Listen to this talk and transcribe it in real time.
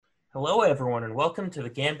Hello, everyone, and welcome to the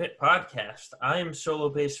Gambit podcast. I am Solo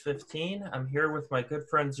Base 15. I'm here with my good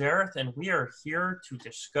friend Zareth, and we are here to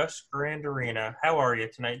discuss Grand Arena. How are you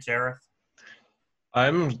tonight, Zareth?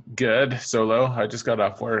 I'm good, Solo. I just got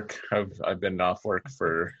off work. I've been off work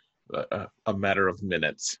for a matter of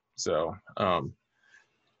minutes, so uh,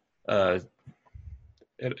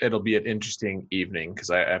 it'll be an interesting evening because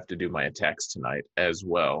I have to do my attacks tonight as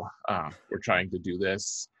well. We're trying to do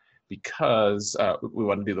this because we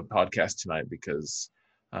want to do the podcast tonight because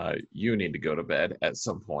you need to go to bed at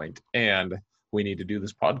some point, and we need to do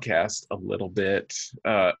this podcast a little bit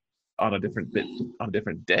on a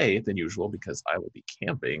different day than usual because I will be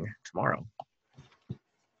camping tomorrow.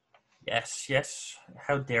 Yes.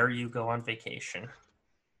 How dare you go on vacation?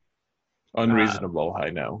 Unreasonable,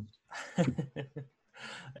 I know.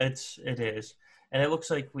 It is. And it looks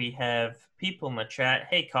like we have people in the chat.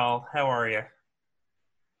 Hey, Carl, how are you?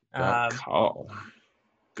 Call.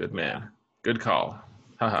 Good man. Good call.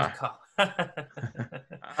 Good call.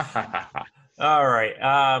 All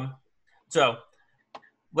right. So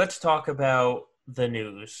let's talk about the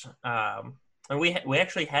news. And we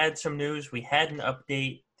actually had some news. We had an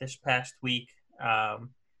update this past week. And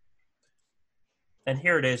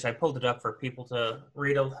here it is. I pulled it up for people to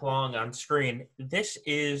read along on screen. This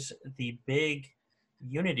is the big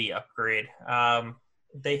Unity upgrade.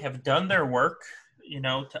 They have done their work,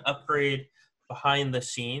 to upgrade behind the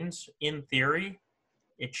scenes. In theory,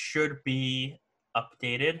 it should be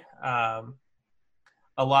updated. A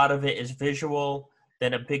lot of it is visual.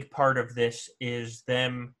 Then a big part of this is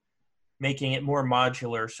them making it more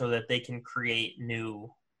modular so that they can create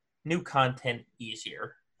new content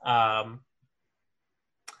easier.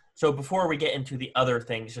 So before we get into the other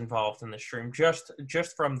things involved in the stream,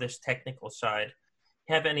 just from this technical side,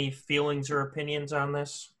 have any feelings or opinions on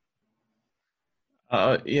this?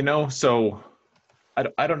 So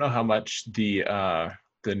I don't know how much the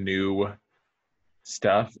new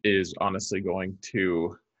stuff is honestly going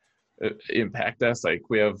to impact us. Like,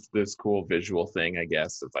 we have this cool visual thing, I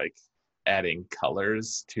guess, of like adding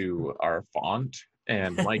colors to our font,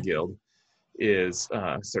 and my guild is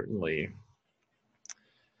certainly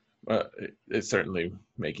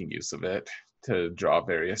making use of it to draw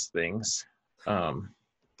various things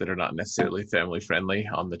that are not necessarily family friendly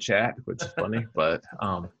on the chat, which is funny. But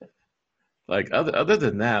like other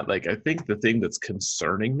than that, like, I think the thing that's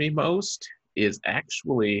concerning me most is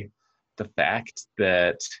actually the fact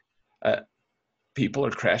that people are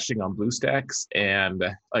crashing on BlueStacks, and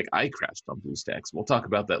like, I crashed on BlueStacks. We'll talk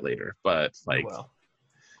about that later, but like,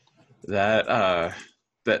 that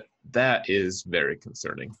is very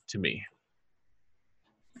concerning to me.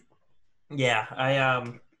 Yeah,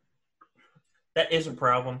 that is a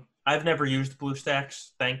problem. I've never used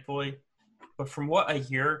BlueStacks, thankfully, but from what I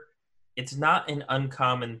hear, it's not an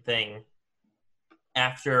uncommon thing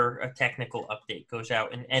after a technical update goes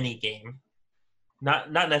out in any game.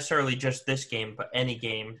 Not necessarily just this game, but any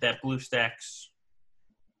game, that BlueStacks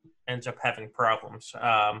ends up having problems.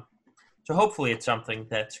 So hopefully it's something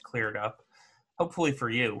that's cleared up. Hopefully for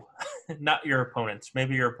you, not your opponents.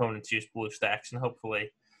 Maybe your opponents use BlueStacks, and hopefully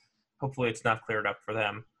it's not cleared up for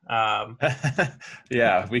them.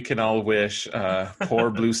 Yeah, we can all wish poor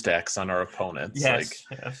BlueStacks on our opponents. Yes.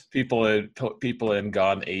 People in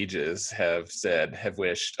gone ages have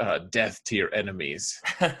wished death to your enemies,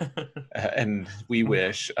 and we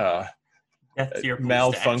wish death to your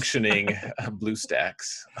malfunctioning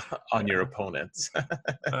BlueStacks on your opponents.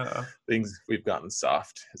 Things, we've gotten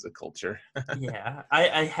soft as a culture. Yeah,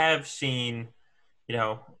 I have seen,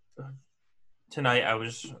 tonight I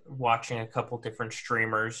was watching a couple different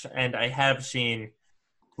streamers, and I have seen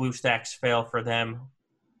BlueStacks fail for them.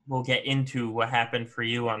 We'll get into what happened for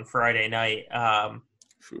you on Friday night.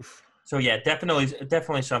 So yeah,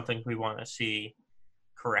 definitely something we want to see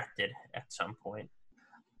corrected at some point.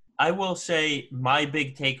 I will say my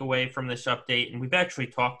big takeaway from this update, and we've actually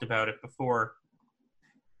talked about it before,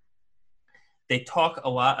 they talk a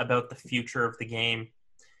lot about the future of the game,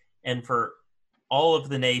 and for all of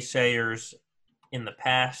the naysayers in the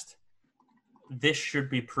past, this should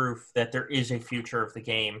be proof that there is a future of the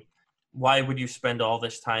game. Why would you spend all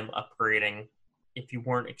this time upgrading if you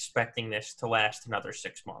weren't expecting this to last another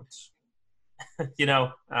 6 months?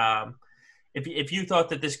 If you thought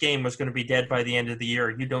that this game was going to be dead by the end of the year,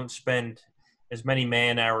 you don't spend as many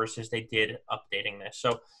man hours as they did updating this.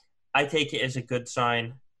 So I take it as a good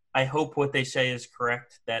sign. I hope what they say is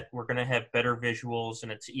correct, that we're going to have better visuals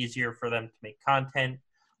and it's easier for them to make content,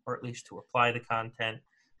 or at least to apply the content.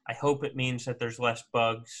 I hope it means that there's less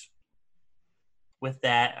bugs. With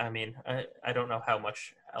that, I mean, I don't know how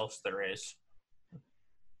much else there is.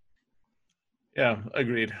 Yeah,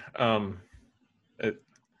 agreed. It,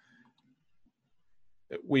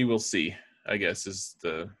 we will see, I guess, is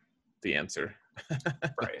the answer.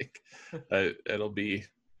 Right. Like, it'll be,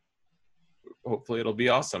 hopefully it'll be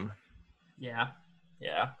awesome. Yeah.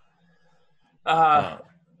 Yeah. Uh, Uh, Go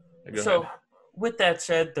ahead. so with that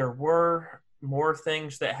said, there were more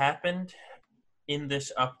things that happened in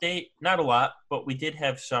this update. Not a lot, but we did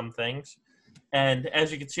have some things. And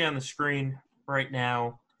as you can see on the screen right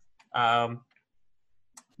now, um,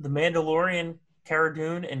 the Mandalorian, Cara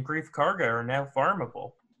Dune, and Grief Karga are now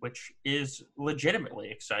farmable, which is legitimately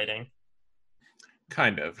exciting.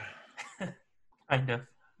 Kind of. Kind of.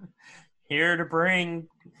 Here to bring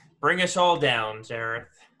us all down, Zareth.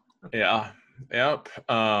 Yeah. Yep.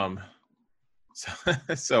 So,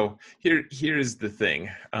 so here's the thing.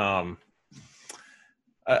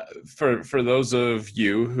 For those of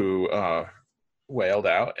you who whaled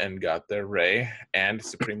out and got their Rey and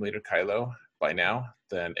Supreme Leader Kylo by now,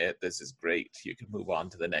 then this is great. You can move on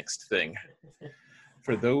to the next thing.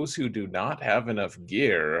 For those who do not have enough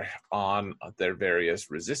gear on their various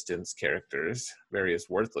resistance characters, various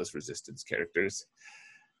worthless resistance characters,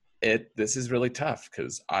 this is really tough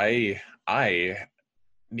because I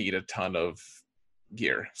need a ton of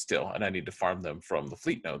gear still, and I need to farm them from the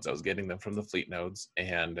fleet nodes. I was getting them from the fleet nodes,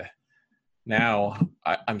 and now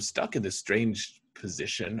I'm stuck in this strange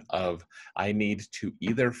position of I need to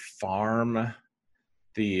either farm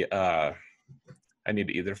the uh,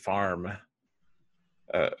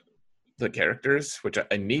 the characters, which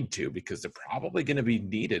I need to because they're probably going to be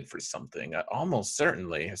needed for something. Almost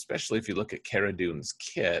certainly, especially if you look at Cara Dune's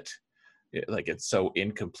kit, like it's so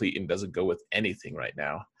incomplete and doesn't go with anything right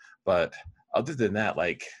now. But other than that,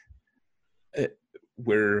 like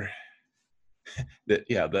we're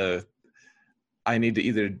the I need to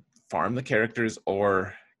either farm the characters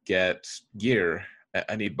or get gear.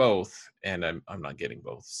 I need both, and I'm not getting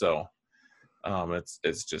both. So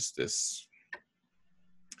it's just this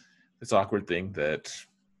awkward thing that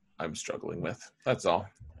I'm struggling with. That's all.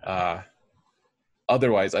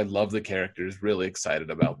 Otherwise, I love the characters. Really excited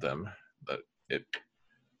about them, but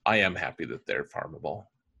I am happy that they're farmable.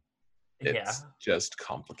 Yeah, It's just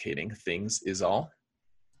complicating things, is all.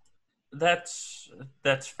 that's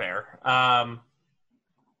fair.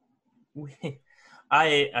 We,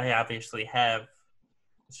 I obviously have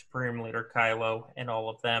Supreme Leader Kylo and all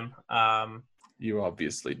of them. You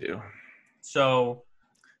obviously do. So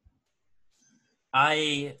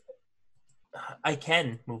I I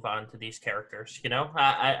can move on to these characters. You know,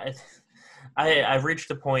 I've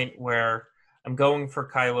reached a point where I'm going for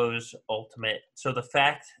Kylo's ultimate. So the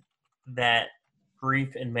fact that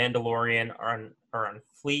Grief and Mandalorian are on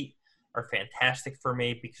Fleet are fantastic for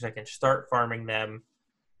me because I can start farming them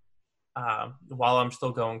while I'm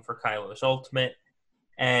still going for Kylo's ultimate.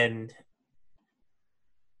 And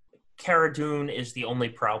Cara Dune is the only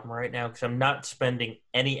problem right now because I'm not spending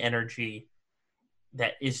any energy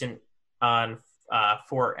that isn't on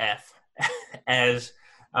 4F as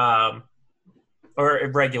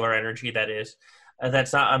or regular energy that is.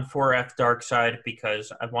 That's not on 4F Dark Side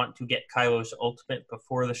because I want to get Kylo's ultimate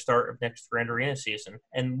before the start of next Grand Arena season.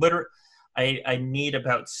 And literally, I need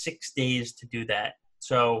about 6 days to do that.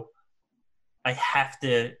 So I have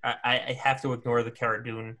to ignore the Cara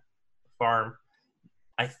Dune farm.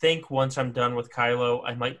 I think once I'm done with Kylo,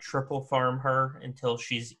 I might triple farm her until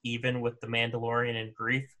she's even with the Mandalorian and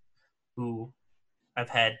Grief, who I've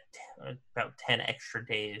had about 10 extra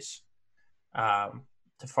days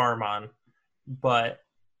to farm on. But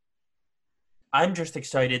I'm just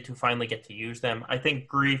excited to finally get to use them. I think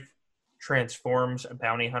Grief transforms a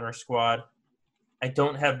bounty hunter squad. I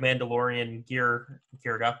don't have Mandalorian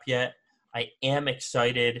geared up yet. I am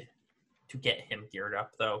excited to get him geared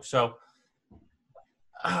up, though. So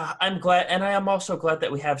I'm glad, and I am also glad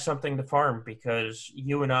that we have something to farm because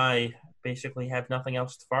you and I basically have nothing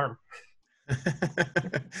else to farm.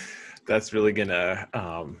 That's really gonna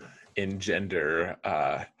engender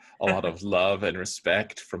a lot of love and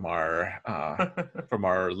respect from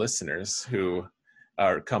our listeners who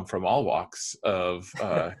come from all walks of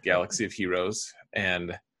Galaxy of Heroes.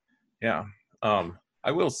 And yeah,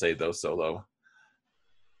 I will say though, Solo,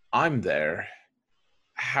 I'm there.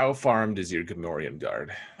 How farmed is your Gamorrean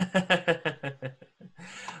guard?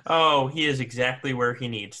 Oh, he is exactly where he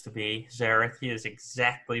needs to be, Zareth. He is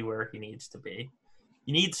exactly where he needs to be.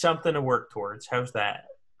 You need something to work towards. How's that?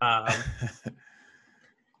 I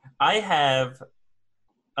have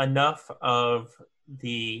enough of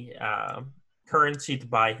the currency to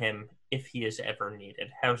buy him if he is ever needed.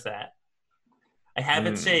 How's that? I have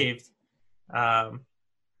it saved. Um,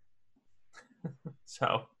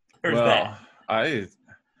 so there's Well, that.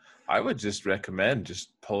 I I would just recommend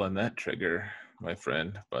just pulling that trigger, my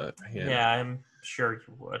friend. But Yeah, I'm sure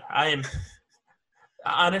you would. I am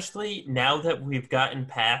honestly, now that we've gotten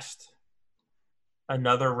past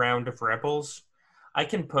another round of rebels, I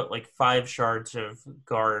can put like 5 shards of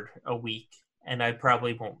guard a week, and I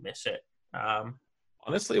probably won't miss it.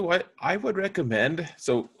 Honestly, what I would recommend,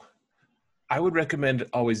 so I would recommend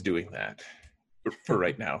always doing that for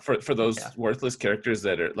right now. For Yeah, those worthless characters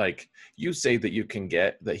that are like, you say that you can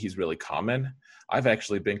get that he's really common. I've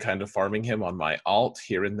actually been kind of farming him on my alt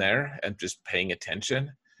here and there and just paying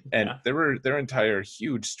attention. And yeah. there are entire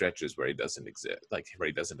huge stretches where he doesn't exist, like where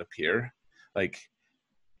he doesn't appear. Like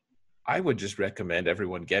I would just recommend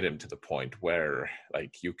everyone get him to the point where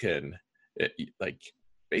like you can like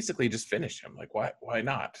basically just finish him. Like why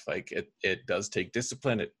not? Like it does take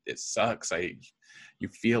discipline. It sucks. You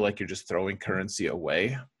feel like you're just throwing currency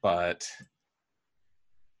away, but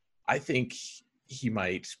I think he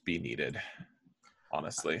might be needed,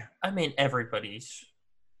 honestly. I mean,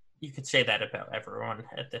 you could say that about everyone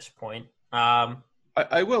at this point.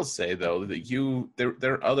 I will say though that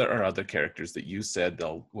there are other characters that you said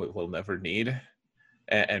will never need,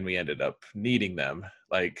 and we ended up needing them.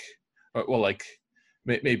 Like, well, like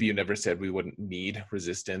maybe you never said we wouldn't need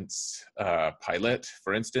resistance pilot,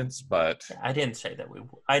 for instance, but I didn't say that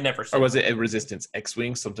I never or said was that. it a resistance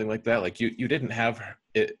X-wing, something like that? Like you didn't have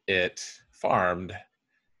it farmed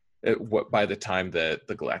by the time that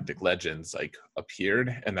the Galactic Legends like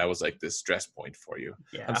appeared, and that was like this stress point for you.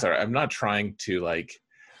 I'm Yeah, sorry, I'm not trying to like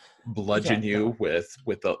yeah, bludgeon no. you with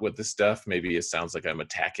the stuff. Maybe it sounds like I'm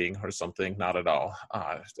attacking or something. Not at all.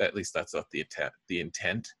 At least that's not the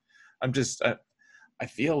intent. I'm just I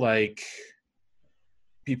feel like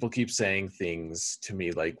people keep saying things to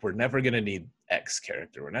me like we're never going to need X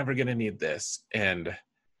character, we're never going to need this, and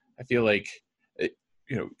I feel like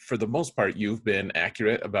for the most part you've been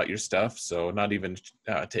accurate about your stuff, so not even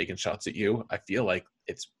taking shots at you. I feel like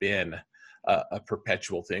it's been a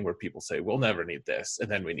perpetual thing where people say we'll never need this, and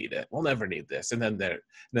then we need it. We'll never need this, and then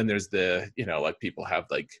there's the like people have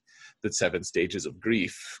like the 7 stages of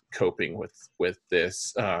grief coping with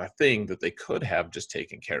this thing that they could have just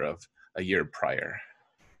taken care of a year prior.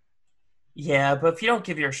 Yeah, but if you don't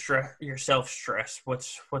give yourself stress,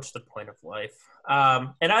 what's the point of life?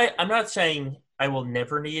 And I'm not saying I will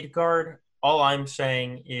never need guard. All I'm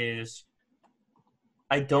saying is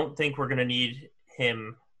I don't think we're going to need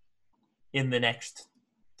him in the next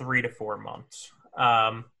 3 to 4 months.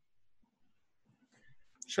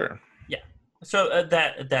 Sure. Yeah. So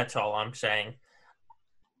that's all I'm saying.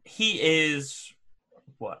 He is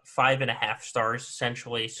what 5.5 stars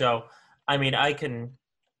essentially. So I mean, I can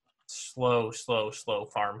slow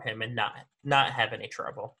farm him and not have any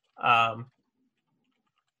trouble.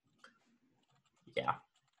 Yeah.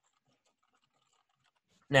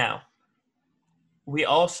 Now we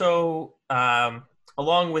also,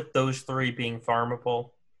 along with those 3 being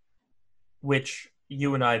farmable, which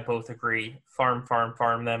you and I both agree, farm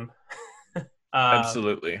them.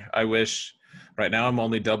 Absolutely. I wish right now I'm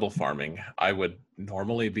only double farming. I would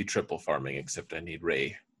normally be triple farming, except I need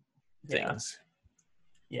Ray Yeah, things.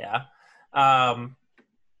 yeah. Um,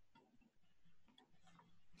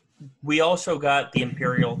 we also got the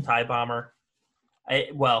Imperial TIE Bomber.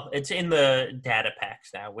 Well, it's in the data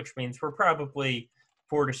packs now, which means we're probably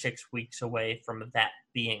 4 to 6 weeks away from that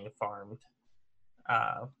being farmed.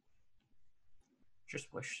 Uh,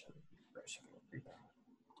 just wish.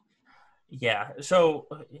 Yeah, so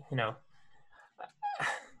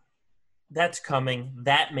that's coming.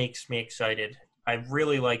 That makes me excited. I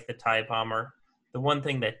really like the TIE Bomber. The one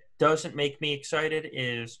thing that doesn't make me excited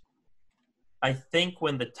is I think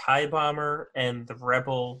when the TIE Bomber and the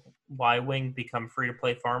Rebel Y-Wing become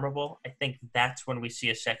free-to-play farmable, I think that's when we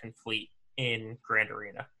see a second fleet in Grand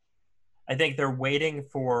Arena. I think they're waiting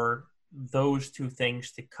for those 2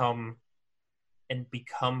 things to come and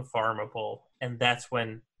become farmable, and that's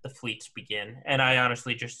when the fleets begin. And I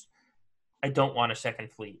honestly I don't want a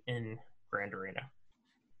second fleet in Grand Arena.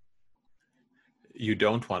 You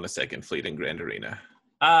don't want a second fleet in Grand Arena.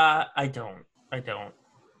 I don't. I don't.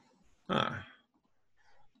 Huh.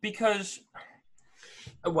 Because,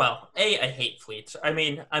 well, I hate fleets. I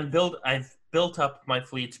mean, I've built up my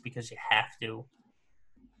fleets because you have to.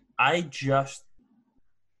 I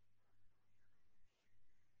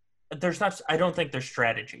don't think there's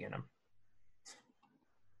strategy in them.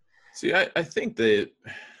 See, I think that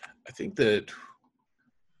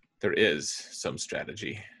there is some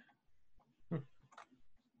strategy.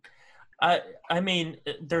 I mean,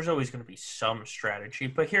 there's always going to be some strategy,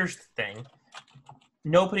 but here's the thing.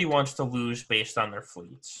 Nobody wants to lose based on their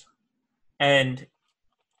fleets. And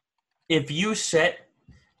if you set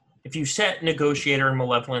if you set Negotiator and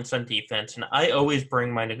Malevolence on defense, and I always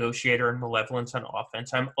bring my Negotiator and Malevolence on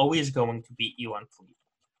offense, I'm always going to beat you on fleet.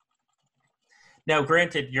 Now,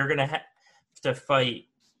 granted, you're going to have to fight,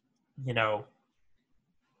 you know,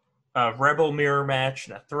 a Rebel mirror match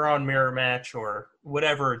and a Thrawn mirror match or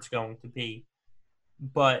whatever it's going to be.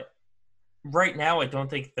 But right now, I don't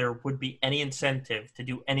think there would be any incentive to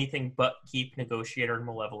do anything but keep Negotiator and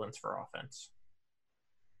Malevolence for offense.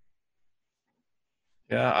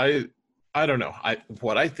 Yeah, I don't know.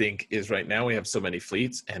 What I think is right now we have so many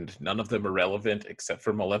fleets and none of them are relevant except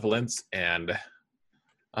for Malevolence and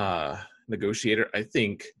Negotiator. I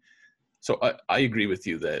think so. I agree with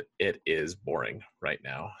you that it is boring right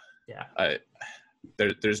now. Yeah.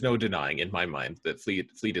 There's no denying in my mind that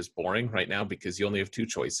fleet is boring right now because you only have two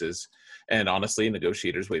choices, and honestly,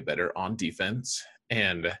 Negotiator's way better on defense,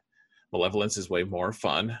 and Malevolence is way more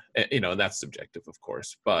fun. And that's subjective, of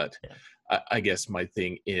course, but I guess my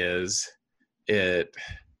thing is it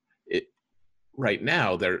right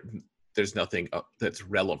now there's nothing that's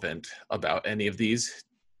relevant about any of these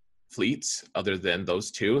fleets other than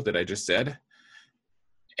those two that I just said,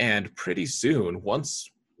 and pretty soon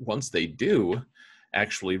once they do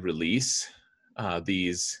actually release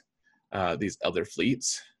these other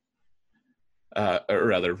fleets, or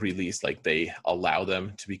rather release, like they allow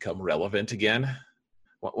them to become relevant again.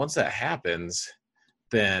 Once that happens,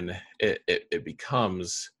 then it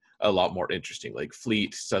becomes a lot more interesting. Like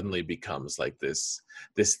fleet suddenly becomes like this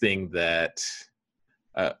thing that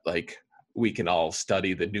like we can all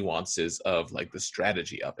study the nuances of like the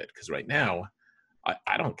strategy of it. Because right now,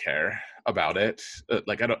 I don't care about it.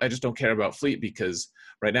 I just don't care about fleet because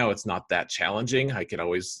right now it's not that challenging. I can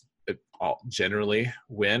always generally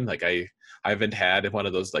win. Like I haven't had one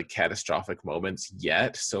of those like catastrophic moments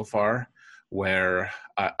yet so far where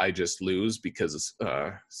I just lose because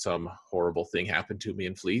some horrible thing happened to me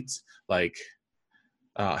in fleets. Like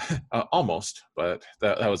almost, but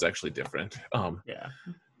that was actually different. Yeah.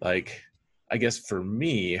 Like I guess for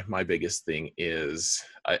me, my biggest thing is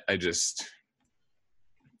I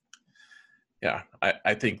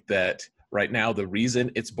think that right now the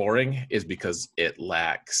reason it's boring is because it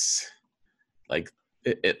lacks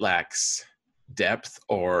depth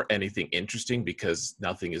or anything interesting because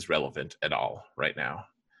nothing is relevant at all right now.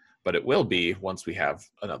 But it will be once we have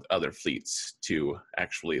other fleets to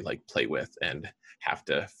actually like play with and have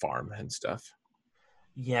to farm and stuff.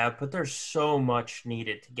 Yeah, but there's so much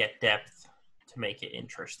needed to get depth to make it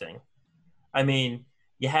interesting. I mean,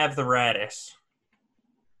 you have the Radis.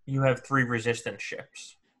 You have 3 resistance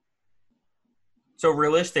ships. So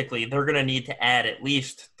realistically, they're going to need to add at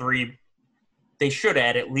least 3. They should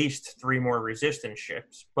add at least 3 more resistance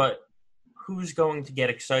ships. But who's going to get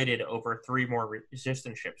excited over 3 more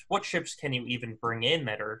resistance ships? What ships can you even bring in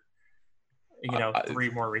that are, 3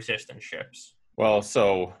 more resistance ships? Well,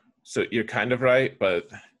 so you're kind of right, but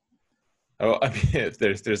I mean, if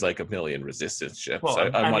there's like a million resistance ships, Well,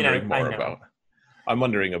 I'm wondering more I about. I'm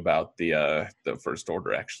wondering about the First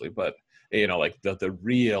Order actually, but like the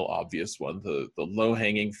real obvious one, the low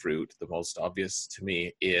hanging fruit, the most obvious to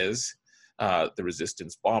me is the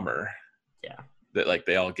Resistance bomber. Yeah, that like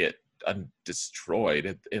they all get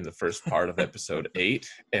destroyed in the first part of episode 8,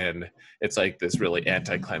 and it's like this really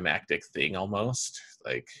anticlimactic thing almost.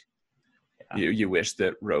 Like you wish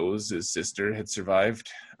that Rose's sister had survived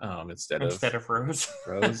instead of Rose.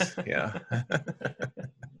 Rose, yeah.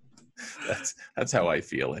 That's how I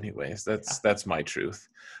feel anyways. That's my truth.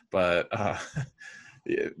 But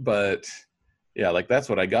yeah, like that's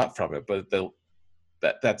what I got from it. But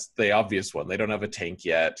that's the obvious one. They don't have a tank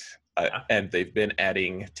yet, and they've been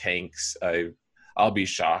adding tanks. I'll be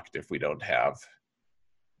shocked if we don't have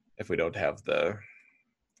the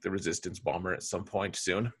Resistance bomber at some point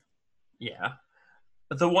soon. Yeah.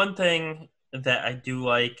 The one thing that I do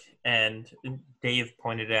like, and Dave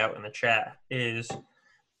pointed out in the chat, is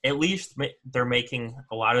at least they're making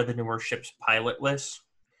a lot of the newer ships pilotless.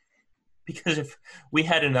 Because if we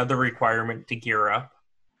had another requirement to gear up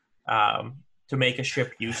to make a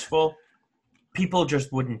ship useful, people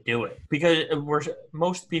just wouldn't do it. Because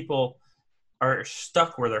most people are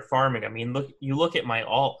stuck where they're farming. I mean, you look at my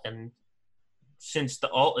alt, and since the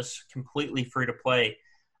alt is completely free to play,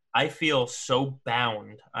 I feel so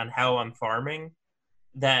bound on how I'm farming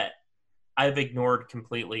that I've ignored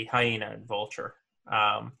completely Hyena and Vulture.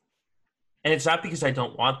 And it's not because I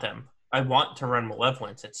don't want them. I want to run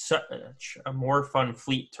Malevolence. It's such a more fun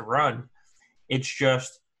fleet to run. It's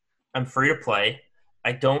just I'm free to play.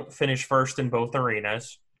 I don't finish first in both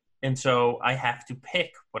arenas. And so I have to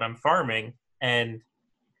pick what I'm farming. And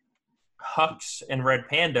Hux and Red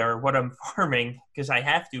Panda are what I'm farming because I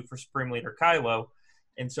have to for Supreme Leader Kylo.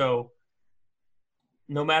 And so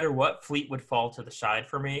no matter what, Fleet would fall to the side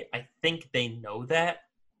for me. I think they know that.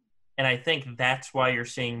 And I think that's why you're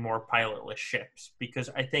seeing more pilotless ships. Because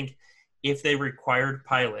I think if they required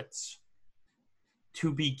pilots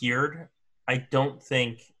to be geared, I don't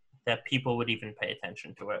think that people would even pay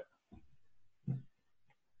attention to it.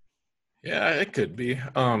 Yeah, it could be.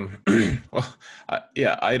 Well,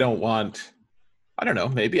 I don't know.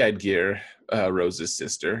 Maybe I'd gear Rose's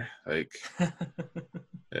sister. Like,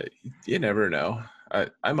 you never know.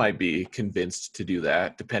 I might be convinced to do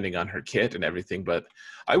that depending on her kit and everything, but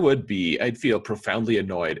I'd feel profoundly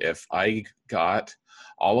annoyed if I got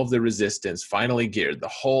all of the resistance finally geared, the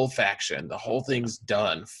whole faction, the whole thing's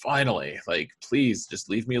done, finally. Like, please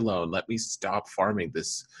just leave me alone. Let me stop farming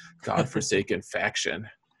this godforsaken faction.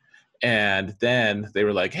 And then they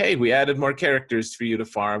were like, hey, we added more characters for you to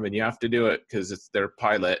farm and you have to do it because it's their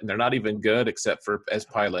pilot and they're not even good except for as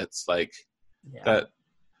pilots. Like, that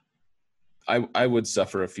I would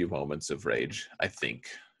suffer a few moments of rage, I think.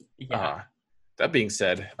 Yeah. That being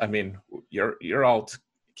said, I mean, your alt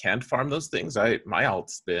can't farm those things. My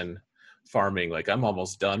alt's been farming. Like, I'm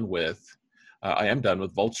almost done with I am done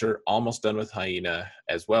with Vulture, almost done with Hyena,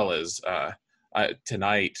 as well as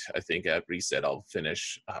tonight, I think at reset, I'll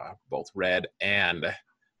finish both Red and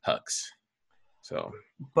Hux. So,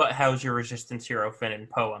 But how's your Resistance Hero Finn and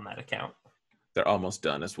Poe on that account? they're almost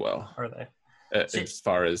done as well. Are they? As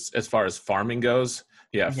far as farming goes,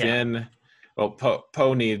 Finn. Well,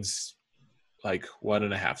 Poe needs like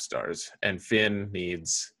 1.5 stars, and Finn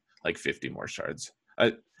needs like 50 more shards.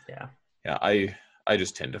 I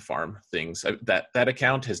just tend to farm things. That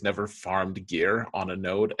account has never farmed gear on a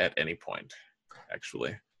node at any point,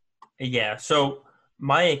 actually. Yeah. So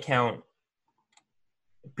my account,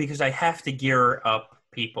 because I have to gear up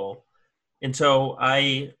people, and so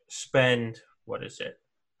I spend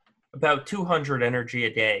about 200 energy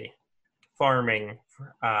a day farming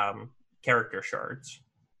character shards.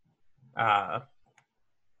 No,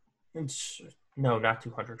 not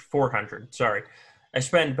 200, 400. Sorry. I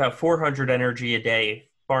spend about 400 energy a day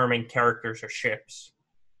farming characters or ships,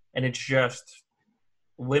 and it's just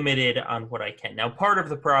limited on what I can. Now, part of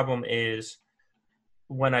the problem is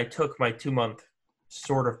when I took my 2-month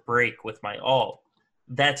sort of break with my alt,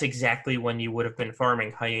 that's exactly when you would have been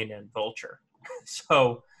farming Hyena and Vulture.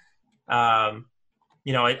 So,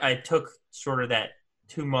 I took sort of that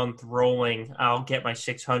 2-month rolling, I'll get my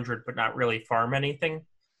 600 but not really farm anything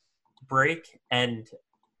break, and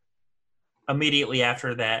immediately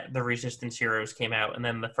after that the Resistance Heroes came out and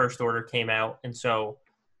then the First Order came out, and so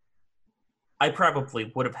I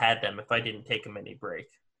probably would have had them if I didn't take a mini break.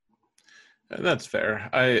 That's fair.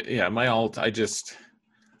 My alt,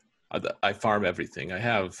 I farm everything.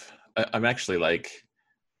 I'm actually like,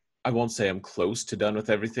 I won't say I'm close to done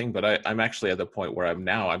with everything, but I'm actually at the point where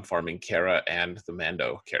I'm farming Kara and the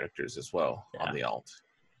Mando characters as well on the alt.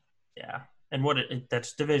 Yeah. And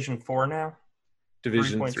that's Division 4 now?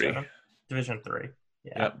 Division 3. Division 3.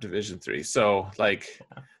 Yeah. Yep, Division 3. So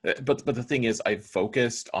but the thing is, I've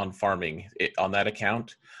focused on farming it on that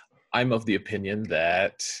account. I'm of the opinion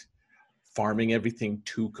that farming everything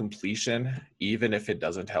to completion, even if it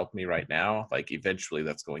doesn't help me right now, like eventually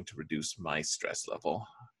that's going to reduce my stress level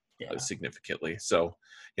significantly. So,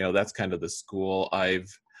 that's kind of the school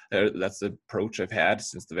that's the approach I've had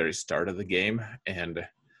since the very start of the game. And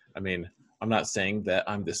I mean, I'm not saying that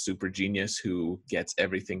I'm the super genius who gets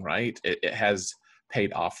everything right. It has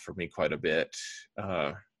paid off for me quite a bit.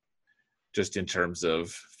 Just in terms of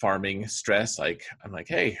farming stress, like I'm like,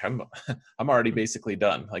 hey, I'm already basically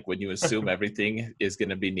done. Like when you assume everything is going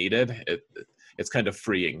to be needed, it's kind of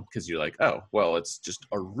freeing because you're like, oh, well, it's just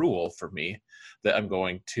a rule for me that I'm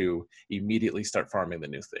going to immediately start farming the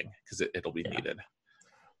new thing because it'll be needed.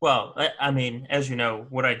 Well, I mean, as you know,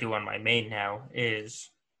 what I do on my main now is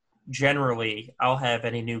generally I'll have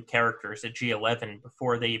any new characters at G11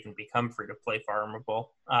 before they even become free-to-play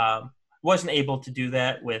farmable. Wasn't able to do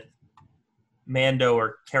that with Mando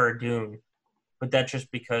or Cara Dune, but that's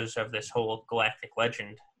just because of this whole Galactic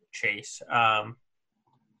Legend chase.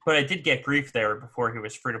 But I did get Grief there before he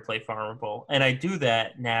was free-to-play farmable, and I do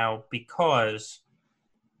that now because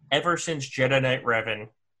ever since Jedi Knight Revan,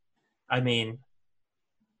 I mean,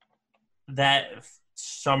 that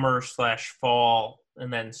summer/fall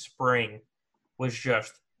and then spring was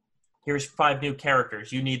just, here's 5 new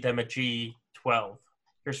characters, you need them at G12.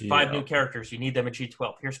 Here's 5 new characters, you need them at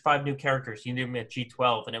G12. Here's 5 new characters, you need them at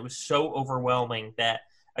G12. And it was so overwhelming that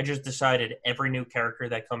I just decided every new character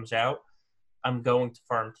that comes out, I'm going to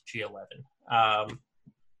farm to G11.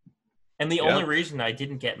 And the only reason I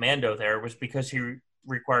didn't get Mando there was because he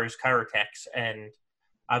requires Kyrotex, and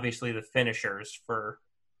obviously the finishers for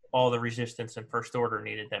all the resistance and first order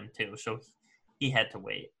needed them too. So he had to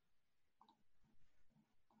wait.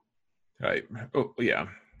 Right. Oh, yeah.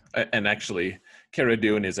 And actually, Cara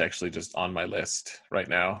Dune is actually just on my list right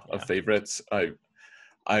now of favorites.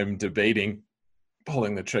 I'm debating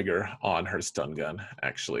pulling the trigger on her stun gun,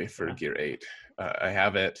 actually, for Gear 8. I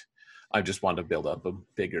have it. I just want to build up a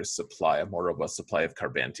bigger supply, a more robust supply of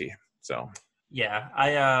Carbanti. So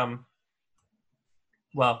yeah,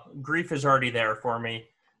 well, Grief is already there for me.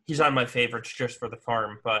 He's on my favorites just for the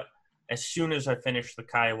farm, but as soon as I finish the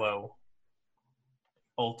Kylo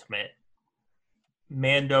ultimate,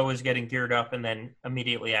 Mando is getting geared up, and then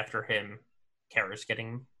immediately after him, Kara's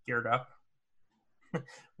getting geared up.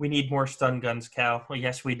 We need more stun guns, Cal. Well,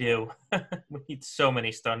 yes, we do. We need so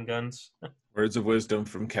many stun guns. Words of wisdom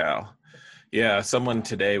from Cal. Yeah, someone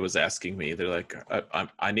today was asking me, they're like,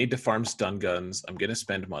 I need to farm stun guns. I'm going to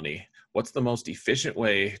spend money. What's the most efficient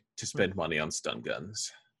way to spend money on stun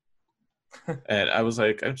guns? And I was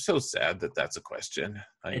like, I'm so sad that that's a question.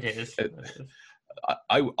 It is.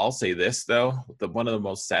 I'll say this, though. One of the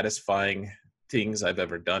most satisfying things I've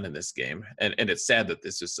ever done in this game, and it's sad that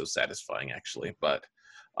this is so satisfying, actually, but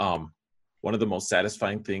one of the most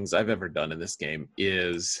satisfying things I've ever done in this game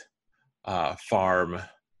is farm.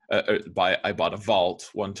 I bought a vault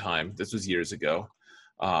one time. This was years ago.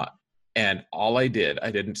 And all I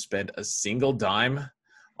didn't spend a single dime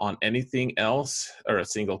on anything else, or a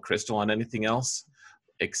single crystal on anything else,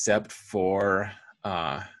 except for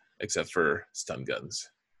stun guns.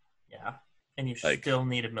 Yeah, and you still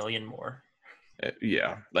need 1 million more.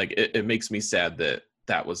 Yeah, like it makes me sad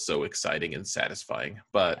that was so exciting and satisfying,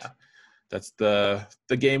 but that's the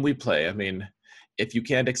game we play. I mean, if you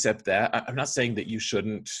can't accept that, I'm not saying that you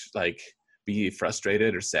shouldn't like be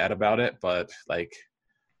frustrated or sad about it, but like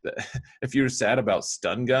if you're sad about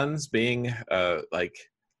stun guns being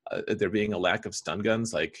there being a lack of stun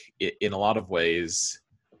guns, like in a lot of ways,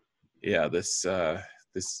 yeah, this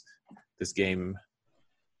game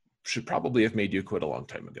should probably have made you quit a long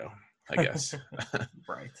time ago, I guess.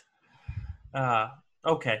 Right.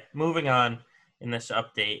 Okay, moving on in this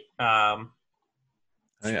update.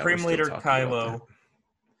 Supreme Leader Kylo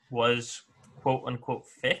was quote unquote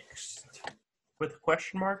fixed with a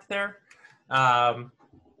question mark there.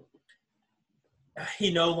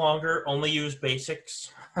 He no longer only used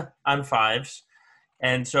basics on 5s.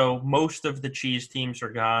 And so most of the cheese teams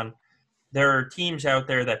are gone. There are teams out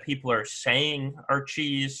there that people are saying are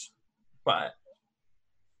cheese, but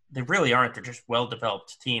they really aren't. They're just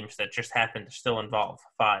well-developed teams that just happen to still involve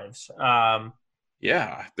 5s.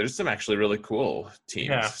 Yeah, there's some actually really cool teams.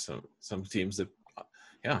 Yeah. Some teams that,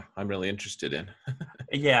 I'm really interested in.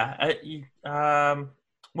 Yeah.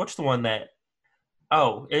 What's the one that...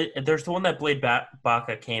 there's the one that Blade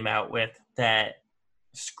Baca came out with that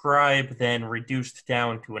Scribe then reduced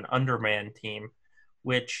down to an Underman team,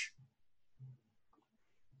 which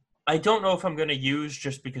I don't know if I'm going to use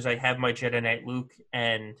just because I have my Jedi Knight Luke,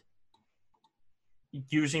 and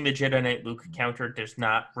using the Jedi Knight Luke counter does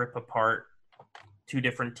not rip apart two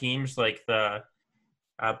different teams like the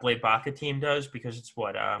Blade Baca team does, because it's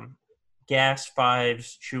Gas,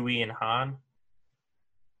 5s, Chewie, and Han.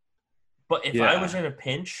 But if I was in a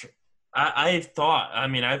pinch, I've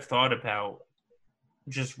thought about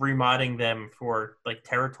just remodding them for like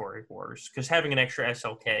Territory Wars, because having an extra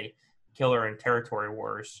SLK killer in Territory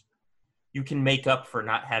Wars, you can make up for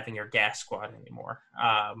not having your gas squad anymore.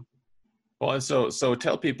 Well, so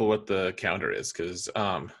tell people what the counter is, because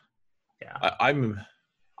I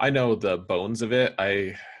know the bones of it.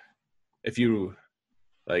 If you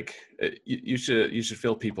like, you should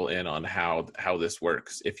fill people in on how this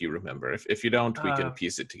works, if you remember. If you don't, we can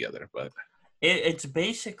piece it together. But it's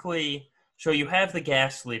basically, so you have the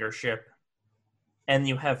gas leadership, and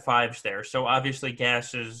you have 5s there. So obviously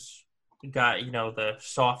gas is got, the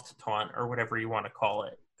soft taunt or whatever you want to call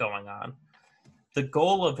it going on. The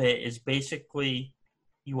goal of it is basically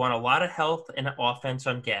you want a lot of health and offense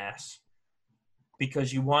on gas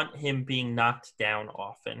because you want him being knocked down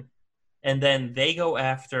often. And then they go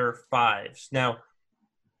after 5s. Now,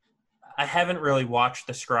 I haven't really watched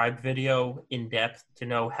the Scribe video in depth to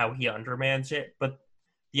know how he undermans it, but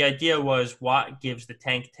the idea was Watt gives the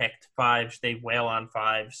tank tech to 5s, they wail on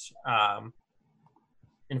 5s,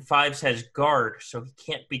 and 5s has guard, so he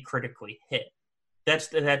can't be critically hit. That's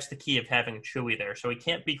the key of having Chewie there. So he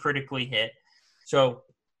can't be critically hit. So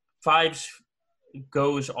 5s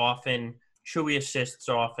goes often, Chewie assists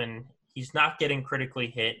often. He's not getting critically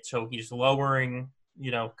hit, so he's lowering,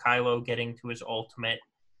 Kylo getting to his ultimate,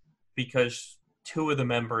 because 2 of the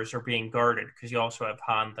members are being guarded, because you also have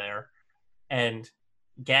Han there. And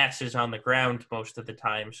gas is on the ground most of the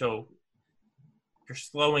time, so you're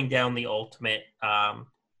slowing down the ultimate.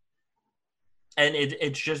 And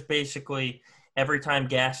it's just basically every time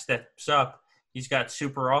gas steps up, he's got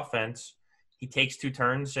super offense. He takes 2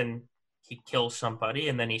 turns and he kills somebody,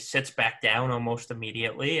 and then he sits back down almost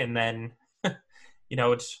immediately, and then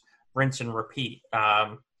it's rinse and repeat.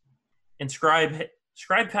 And Scribe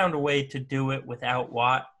found a way to do it without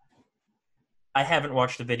Watt. I haven't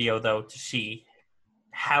watched the video though to see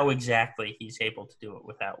how exactly he's able to do it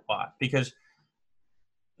without Watt, because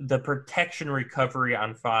the protection recovery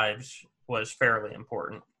on 5s was fairly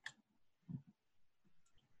important.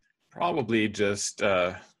 Probably just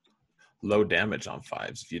low damage on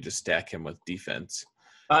 5s if you just stack him with defense.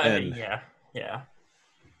 Yeah.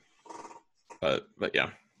 But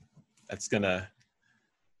yeah, that's gonna.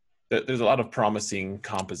 There's a lot of promising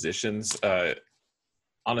compositions.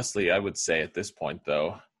 Honestly, I would say at this point,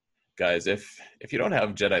 though, guys, if you don't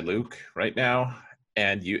have Jedi Luke right now,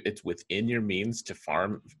 and it's within your means to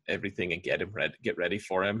farm everything and get ready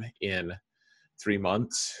for him in 3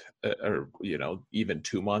 months, or even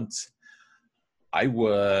 2 months, I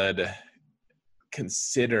would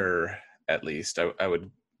consider, at least I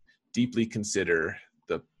would deeply consider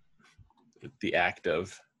the act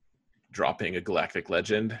of dropping a Galactic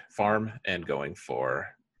Legend farm and going for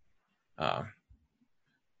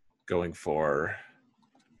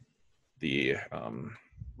the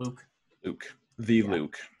Luke.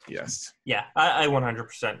 Luke, yes. Yeah, I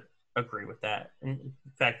 100% agree with that. In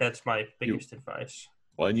fact, that's my biggest advice.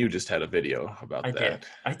 Well, and you just had a video about that.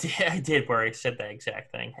 I did where I said that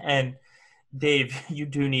exact thing. And Dave, you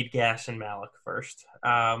do need gas and Malik first.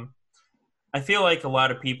 I feel like a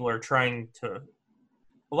lot of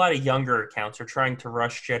younger accounts are trying to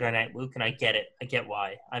rush Jedi Knight Luke, and I get it. I get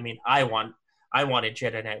why. I mean, I wanted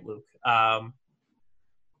Jedi Knight Luke.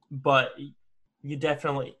 But you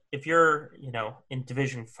definitely, if you're, in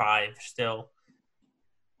Division 5 still,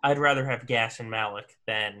 I'd rather have Gas and Malik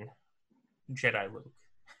than Jedi Luke.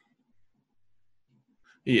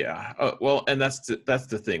 Yeah. Well, and that's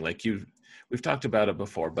the thing. Like we've talked about it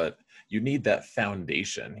before, but you need that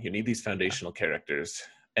foundation. You need these foundational characters,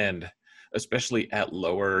 and especially at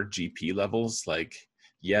lower GP levels. Like,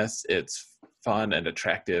 yes, it's fun and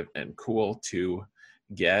attractive and cool to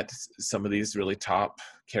get some of these really top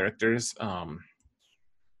characters.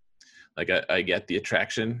 Like I get the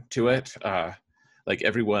attraction to it. Like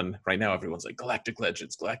everyone's like Galactic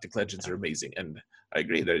Legends are amazing, and I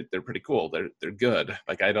agree, they're pretty cool, they're good.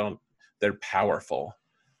 Like they're powerful,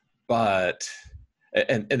 but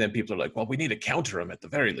and then people are like, well, we need to counter them at the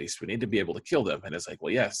very least, we need to be able to kill them. And it's like,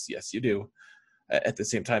 well, yes you do. At the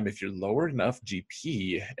same time, if you're lower enough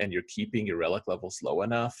GP and you're keeping your relic levels low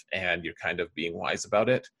enough and you're kind of being wise about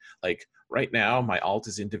it, like right now my alt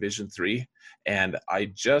is in Division 3, and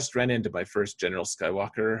I just ran into my first General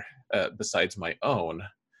Skywalker besides my own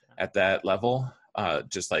at that level,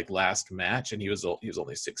 just like last match, and he was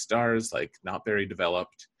only 6 stars, like not very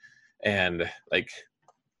developed. And like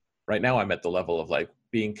right now I'm at the level of like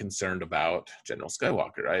being concerned about General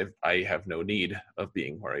Skywalker. I have no need of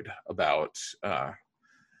being worried about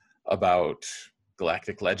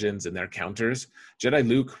Galactic Legends and their counters. Jedi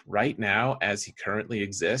Luke right now, as he currently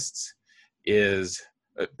exists, is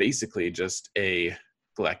basically just a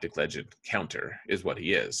Galactic Legend counter, is what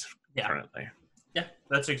he is currently. Yeah,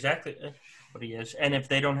 that's exactly what he is. And if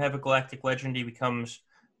they don't have a Galactic Legend, he becomes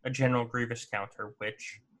a General Grievous counter,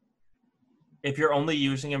 which, if you're only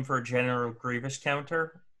using him for a General Grievous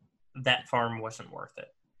counter, that farm wasn't worth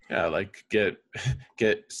it. Yeah, like get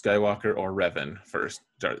Skywalker or Revan first,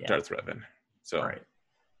 Darth Revan. So right.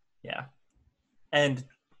 Yeah. And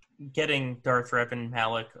getting Darth Revan,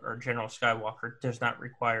 Malik, or General Skywalker does not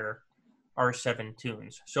require R7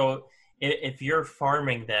 tunes. So if you're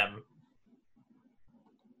farming them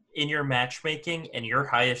in your matchmaking and your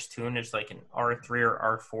highest tune is like an R3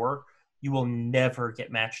 or R4, you will never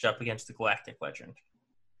get matched up against the Galactic Legend.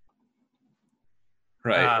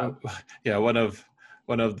 Right. Yeah. One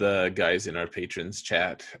of the guys in our patrons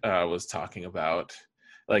chat was talking about,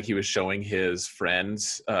 like, he was showing his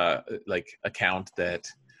friends like account that,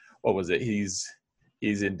 what was it? He's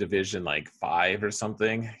in Division like 5 or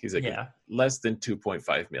something. He's like less than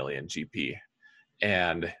 2.5 million GP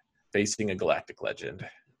and facing a Galactic Legend.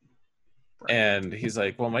 Right. And he's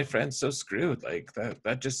like, well, my friend's so screwed. Like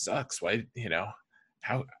that just sucks. Why,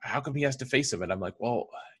 how come he has to face him? And I'm like, well,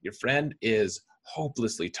 your friend is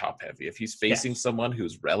hopelessly top heavy. If he's facing someone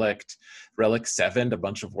who's relic 7'd a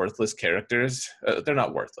bunch of worthless characters, they're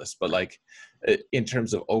not worthless, but like in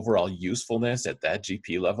terms of overall usefulness at that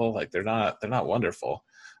GP level, like they're not wonderful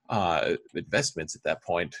investments at that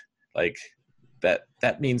point. Like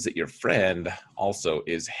that means that your friend also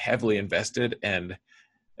is heavily invested and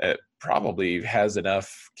probably has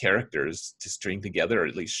enough characters to string together, or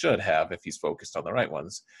at least should have if he's focused on the right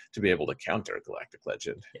ones, to be able to counter Galactic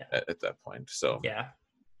Legend at that point. So yeah,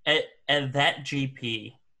 and that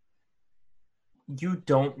GP, you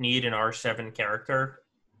don't need an R7 character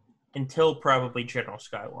until probably General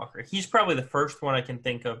Skywalker. He's probably the first one I can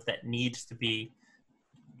think of that needs to be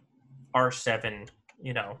R7,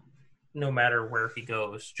 no matter where he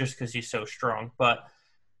goes, just because he's so strong. But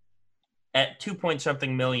at 2 point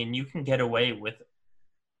something million, you can get away with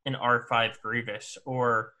an R5 Grievous,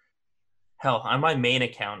 or hell, on my main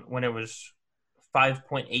account when it was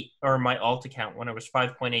 5.8, or my alt account when it was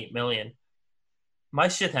 5.8 million, my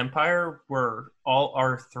Sith Empire were all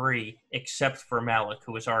R3 except for Malik,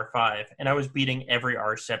 who was R5, and I was beating every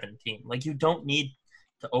R7 team. Like, you don't need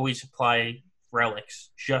to always apply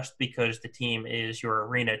relics just because the team is your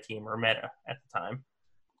arena team or meta at the time.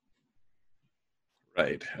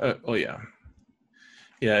 Right. Oh yeah.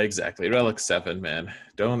 Yeah, exactly. Relic 7, man.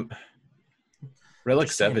 Don't Relic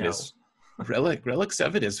Just 7 is Relic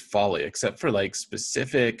 7 is folly, except for like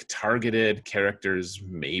specific targeted characters,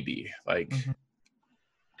 maybe. Like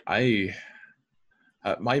I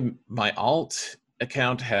my alt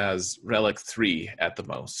account has Relic 3 at the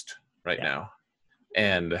most right now.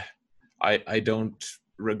 And I don't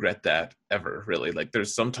regret that ever, really. Like,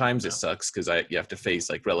 there's sometimes it sucks because you have to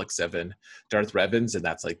face like Relic 7 Darth Revens, and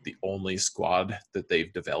that's like the only squad that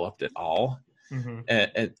they've developed at all.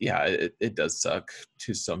 And yeah, it does suck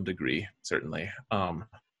to some degree, certainly.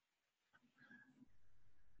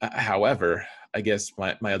 However, I guess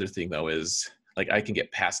my other thing though is like I can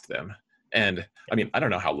get past them. And I mean, I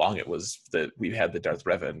don't know how long it was that we had the Darth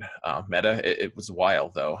Revan meta. It was a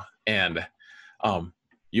while though. And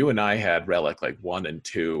you and I had Relic like 1 and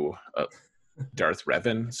 2 Darth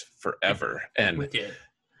Revens forever. And we did.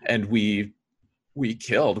 And we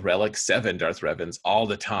killed Relic 7 Darth Revens all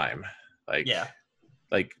the time.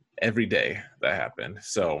 Like every day that happened.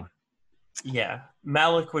 So yeah,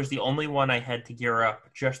 Malik was the only one I had to gear up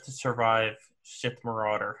just to survive Sith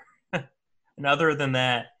Marauder. And other than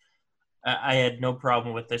that, I had no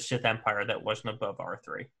problem with the Sith Empire that wasn't above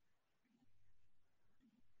R3.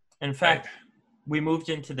 In fact, we moved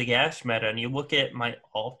into the gas meta, and you look at my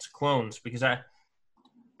alt clones, because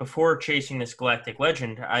before chasing this Galactic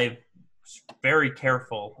Legend, I was very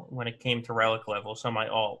careful when it came to relic levels on my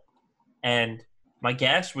alt. And my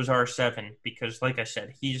gas was R7 because, like I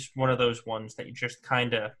said, he's one of those ones that you just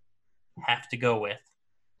kind of have to go with.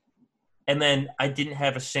 And then I didn't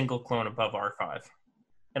have a single clone above R5.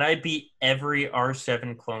 And I beat every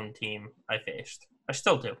R7 clone team I faced. I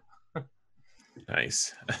still do.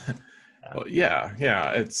 Nice. Well, yeah.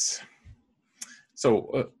 It's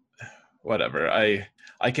so whatever.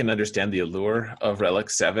 I can understand the allure of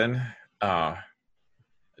Relic 7.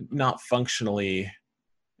 Not functionally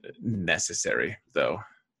necessary though.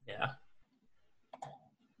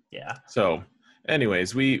 Yeah. So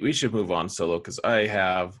anyways, we should move on, Solo, because I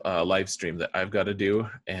have a live stream that I've got to do,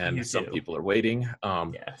 and some people are waiting.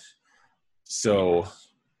 Yes. So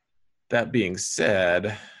that being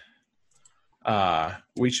said,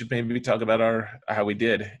 we should maybe talk about how we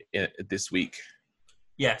did this week.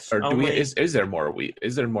 Yes. Or do we? Is there more?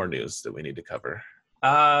 Is there more news that we need to cover?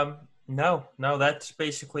 No. That's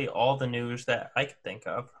basically all the news that I could think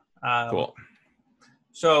of. Cool.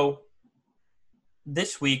 So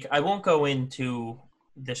this week, I won't go into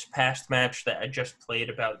this past match that I just played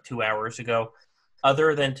about 2 hours ago,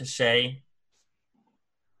 other than to say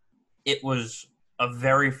it was a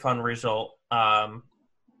very fun result.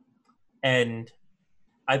 And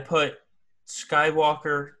I put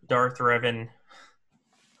Skywalker, Darth Revan.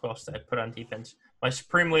 Who else did I put on defense? My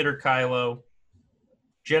Supreme Leader Kylo,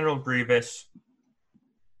 General Grievous,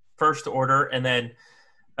 First Order, and then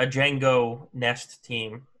a Jango Nest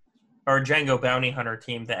team, or a Jango Bounty Hunter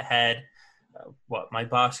team that had, my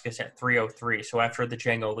boss gets at 303. So after the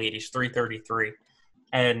Jango lead, he's 333.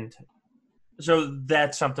 And so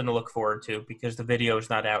that's something to look forward to because the video is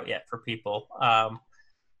not out yet for people.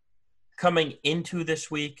 Coming into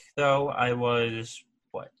this week, though, I was,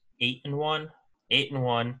 8-1?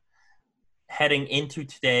 8-1. Heading into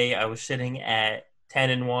today, I was sitting at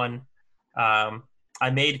 10-1. I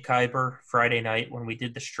made Kyber Friday night when we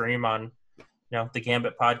did the stream on, the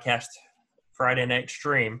Gambit podcast Friday night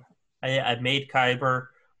stream. I made Kyber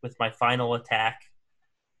with my final attack.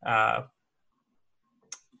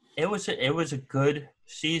 It was a good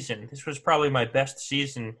season. This was probably my best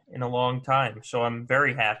season in a long time, so I'm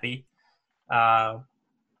very happy.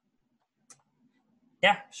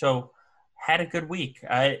 So had a good week.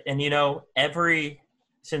 Every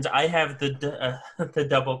since I have the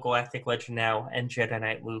double Galactic Legend now and Jedi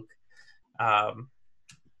Knight Luke, um,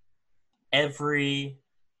 every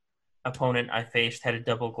opponent I faced had a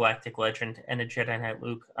double Galactic Legend and a Jedi Knight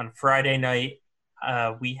Luke. On Friday night,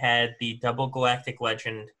 we had the double Galactic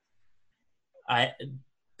Legend. I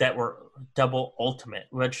that were double Ultimate,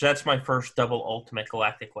 which that's my first double Ultimate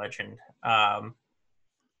Galactic Legend. And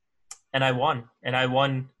I won. And I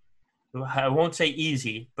won. I won't say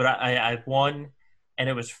easy, but I won, and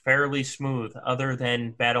it was fairly smooth. Other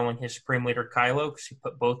than battling his Supreme Leader Kylo, because he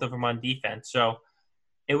put both of them on defense. So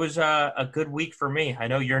it was a good week for me. I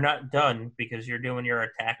know you're not done because you're doing your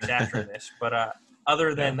attacks after this, but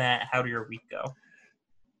other than that, how did your week go?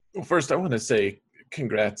 Well, first, I want to say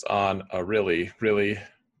congrats on a really, really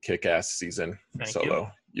kick-ass season, Thank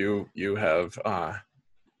Solo. You have,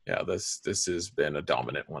 this has been a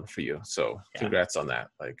dominant one for you. So congrats on that.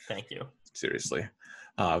 Like, thank you. Seriously,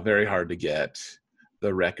 very hard to get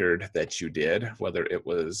the record that you did, whether it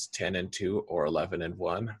was 10-2 or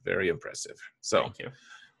 11-1. Very impressive. So, thank you.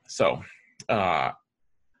 So,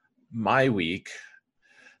 my week.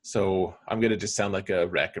 So I'm gonna just sound like a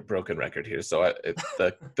broken record here. So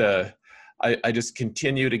I just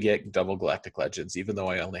continue to get double Galactic Legends, even though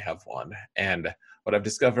I only have one. And what I've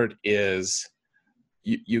discovered is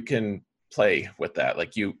you can play with that.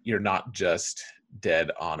 Like you're not just dead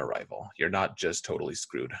on arrival. You're not just totally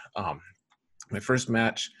screwed. My first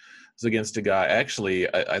match was against a guy. Actually,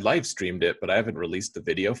 I live streamed it, but I haven't released the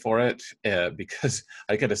video for it because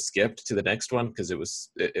I kind of skipped to the next one because it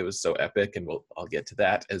was so epic, and I'll get to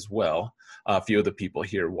that as well. A few of the people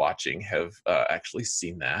here watching have actually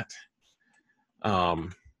seen that,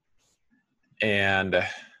 and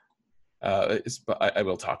I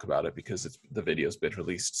will talk about it because the video's been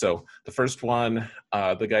released. So the first one,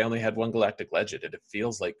 the guy only had one Galactic Legend, and it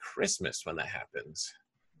feels like Christmas when that happens.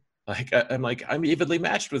 Like I'm evenly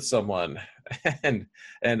matched with someone, and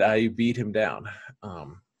I beat him down.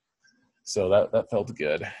 So that felt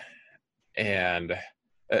good, and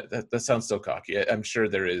that sounds so cocky. I'm sure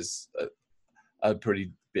there is a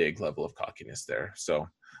pretty big level of cockiness there. So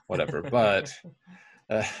whatever, but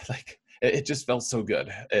like it just felt so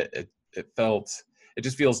good. It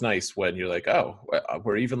just feels nice when you're like, oh,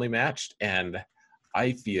 we're evenly matched, and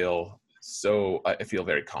I feel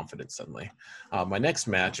very confident suddenly. My next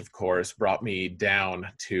match, of course, brought me down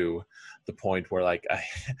to the point where like I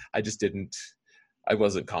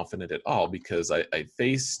wasn't confident at all because I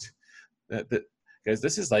faced guys.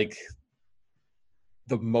 This is like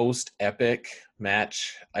the most epic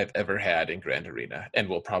match I've ever had in Grand Arena, and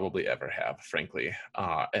will probably ever have, frankly.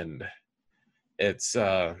 And it's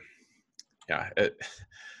it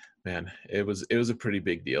was a pretty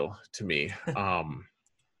big deal to me.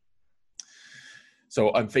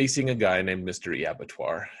 So I'm facing a guy named Mr.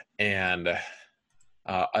 EABATTOIR, and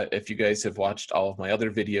if you guys have watched all of my other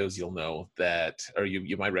videos, you'll know that, or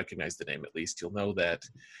you might recognize the name at least. You'll know that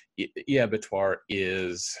EABATTOIR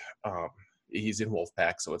is he's in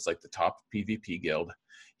Wolfpack, so it's like the top PvP guild.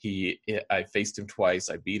 I faced him twice.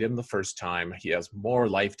 I beat him the first time. He has more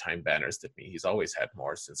lifetime banners than me. He's always had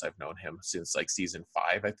more since I've known him, since like season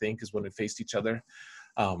 5, I think, is when we faced each other.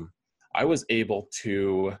 I was able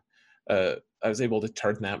to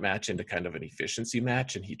turn that match into kind of an efficiency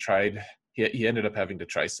match, and he ended up having to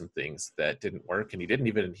try some things that didn't work, and he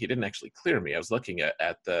didn't actually clear me. I was looking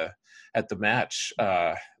at the match,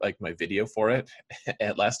 like my video for it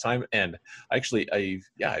at last time, and actually I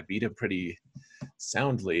beat him pretty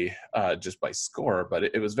soundly just by score, but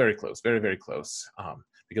it was very close, very, very close,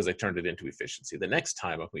 because I turned it into efficiency. The next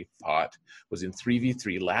time we fought was in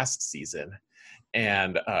 3v3 last season,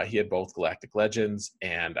 and he had both Galactic Legends,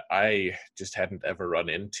 and I just hadn't ever run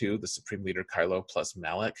into the Supreme Leader Kylo plus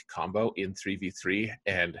Malak combo in 3v3,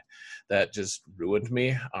 and that just ruined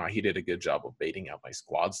me. He did a good job of baiting out my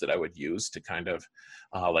squads that I would use to kind of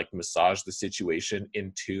like massage the situation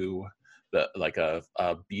into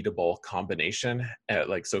a beatable combination.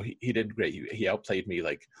 So he did great. He outplayed me,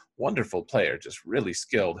 like wonderful player, just really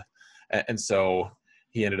skilled, and so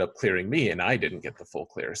he ended up clearing me, and I didn't get the full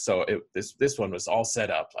clear. So this one was all set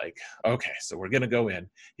up like, okay, so we're going to go in.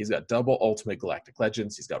 He's got double Ultimate Galactic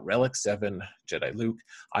Legends. He's got Relic 7, Jedi Luke.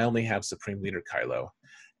 I only have Supreme Leader Kylo.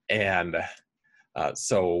 And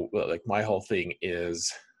so like my whole thing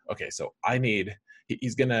is, okay, so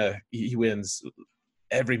he wins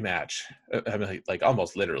every match. I mean, like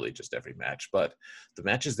almost literally just every match. But the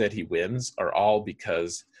matches that he wins are all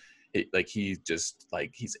because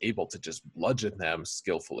he's able to just bludgeon them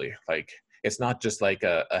skillfully. Like it's not just like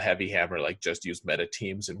a heavy hammer, like just use meta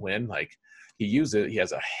teams and win. Like he has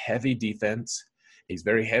a heavy defense. He's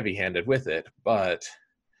very heavy handed with it, but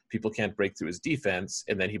people can't break through his defense,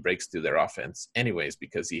 and then he breaks through their offense anyways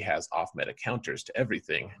because he has off-meta counters to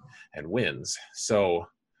everything and wins. So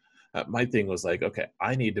my thing was like, okay,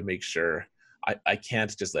 I need to make sure I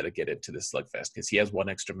can't just let it get into this slugfest because he has one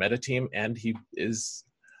extra meta team and he is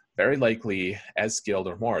very likely as skilled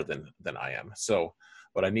or more than I am. So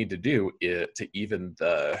what I need to do is to even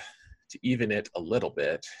it a little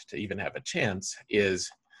bit, to even have a chance, is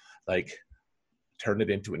like turn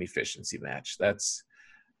it into an efficiency match.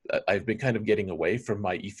 I've been kind of getting away from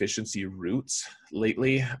my efficiency roots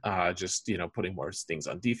lately, just, putting more things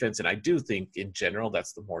on defense. And I do think in general,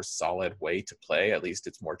 that's the more solid way to play. At least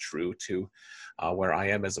it's more true to where I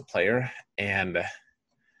am as a player. And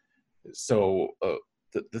so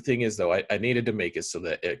the thing is, though, I needed to make it so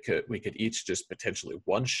that we could each just potentially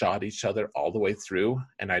one-shot each other all the way through.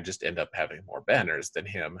 And I just end up having more banners than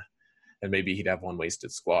him. And maybe he'd have one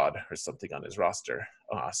wasted squad or something on his roster.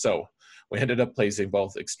 So we ended up placing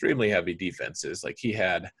both extremely heavy defenses. Like he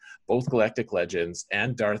had both Galactic Legends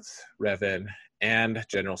and Darth Revan and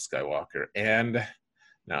General Skywalker. And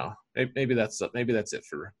no, maybe that's it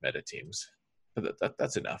for meta teams. But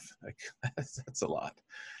that's enough. Like that's a lot.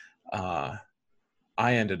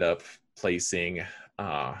 I ended up placing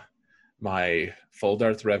my full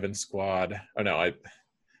Darth Revan squad. Oh no,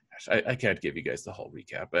 I can't give you guys the whole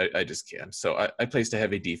recap. I just can't. So I placed a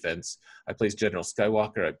heavy defense. I placed General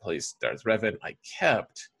Skywalker. I placed Darth Revan. I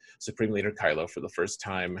kept Supreme Leader Kylo for the first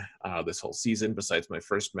time this whole season, besides my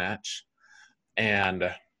first match. And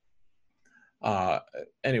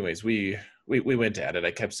anyways, we went at it.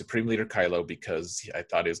 I kept Supreme Leader Kylo because I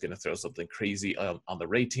thought he was going to throw something crazy on the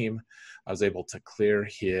Rey team. I was able to clear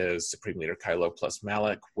his Supreme Leader Kylo plus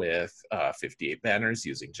Malak with 58 banners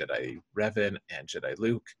using Jedi Revan and Jedi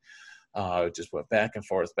Luke. Just went back and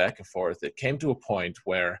forth, back and forth. It came to a point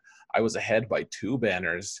where I was ahead by 2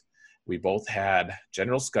 banners. We both had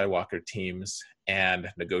General Skywalker teams and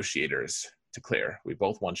negotiators to clear. We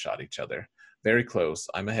both one-shot each other. Very close.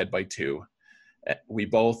 I'm ahead by 2.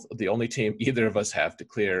 The only team either of us have to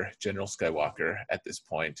clear General Skywalker at this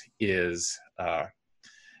point is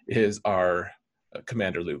our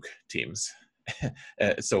Commander Luke teams.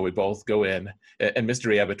 So we both go in, and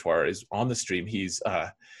Mr. EABATTOIR is on the stream. He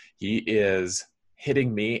is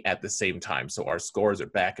hitting me at the same time. So our scores are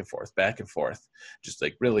back and forth, just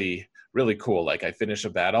like really, really cool. Like I finish a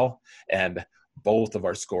battle and both of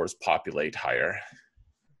our scores populate higher.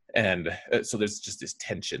 And so there's just this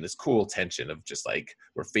tension, this cool tension of just like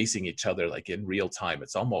we're facing each other like in real time.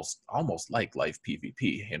 It's almost like live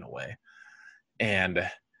PvP in a way. And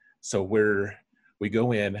so we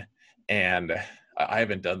go in, and I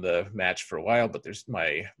haven't done the match for a while, but there's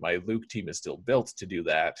my Luke team is still built to do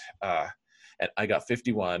that. And I got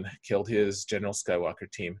 51, killed his General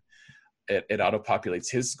Skywalker team. It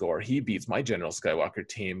auto-populates his score. He beats my General Skywalker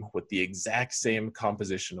team with the exact same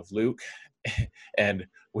composition of Luke, and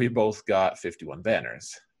we both got 51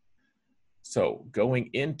 banners. So going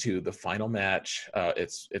into the final match,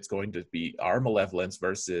 it's going to be our Malevolence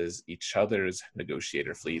versus each other's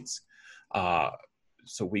negotiator fleets.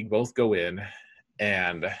 So we both go in,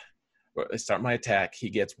 and I start my attack. He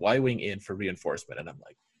gets Y-Wing in for reinforcement, and I'm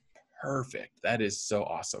like, perfect. That is so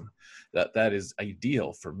awesome. That is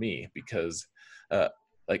ideal for me because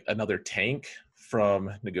like another tank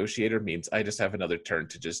from negotiator means I just have another turn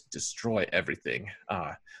to just destroy everything.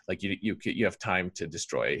 Like you have time to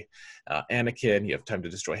destroy Anakin, you have time to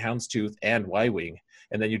destroy Houndstooth and Y-Wing,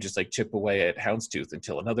 and then you just like chip away at Houndstooth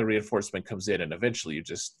until another reinforcement comes in, and eventually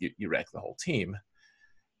you wreck the whole team.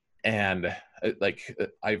 And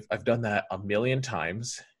I've done that a million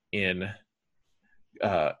times in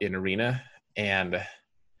Arena, and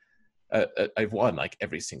I've won like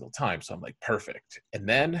every single time. So I'm like, perfect. And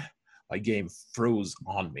then my game froze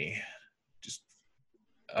on me. Just,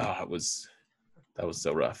 that was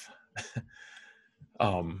so rough.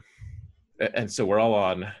 And so we're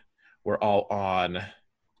all on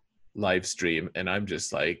live stream, and I'm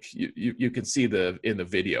just like, you can see in the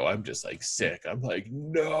video, I'm just like sick. I'm like,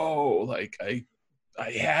 no, like I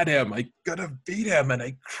had him, I could have beat him, and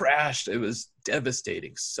I crashed. It was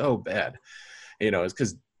devastating, so bad. It's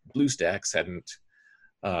because BlueStacks hadn't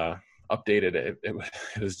updated it.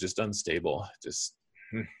 It was just unstable. Just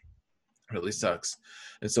really sucks.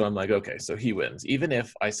 And so I'm like, okay, so he wins. Even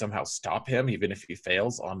if I somehow stop him, even if he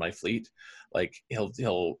fails on my fleet, like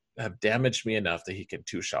he'll have damaged me enough that he can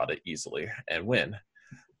 2-shot it easily and win.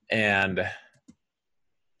 And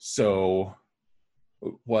so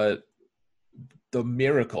what the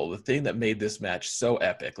miracle, the thing that made this match so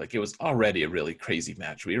epic, like it was already a really crazy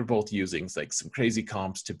match. We were both using like some crazy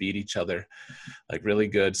comps to beat each other, like really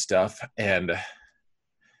good stuff. And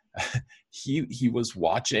he was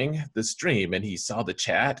watching the stream and he saw the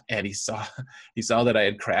chat and he saw that I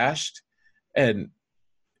had crashed, and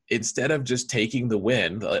instead of just taking the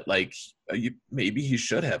win, like maybe he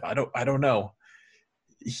should have, I don't know,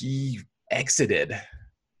 he exited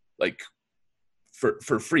like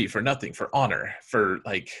for free, for nothing, for honor, for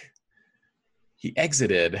like, he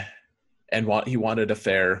exited and he wanted a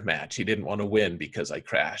fair match. He didn't want to win because I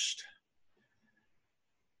crashed.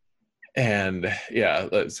 And yeah,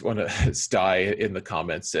 that's one of Sty in the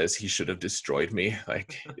comments says he should have destroyed me.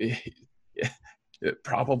 Like,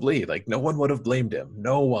 probably, like, no one would have blamed him.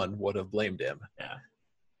 No one would have blamed him. Yeah.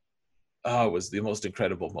 Oh, it was the most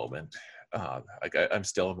incredible moment. Like, I'm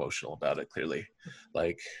still emotional about it, clearly.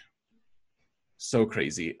 Like, so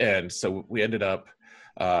crazy. And so we ended up,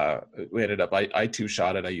 I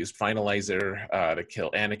two-shot it. I used Finalizer to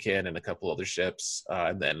kill Anakin and a couple other ships,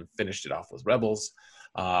 and then finished it off with Rebels.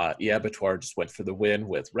 EABATTOIR just went for the win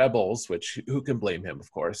with Rebels, which who can blame him,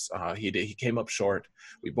 of course. He came up short.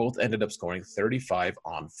 We both ended up scoring 35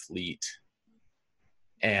 on fleet.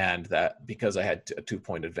 And that, because I had a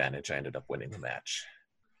 2-point advantage, I ended up winning the match.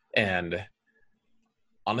 And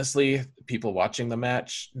honestly, people watching the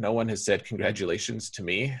match, no one has said congratulations to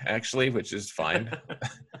me, actually, which is fine.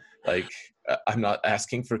 Like, I'm not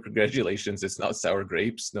asking for congratulations. It's not sour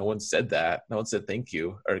grapes. No one said that. No one said thank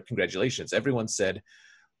you or congratulations. Everyone said,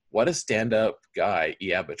 what a stand-up guy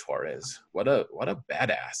EABATTOIR is. What a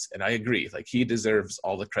badass. And I agree. Like, he deserves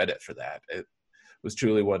all the credit for that. It was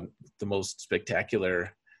truly one of the most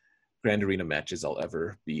spectacular Grand Arena matches I'll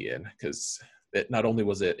ever be in, because it not only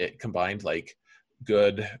was it combined like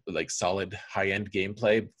good, like solid high-end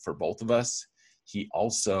gameplay for both of us, he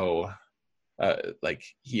also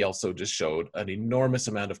just showed an enormous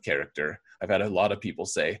amount of character. I've had a lot of people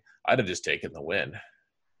say, I'd have just taken the win.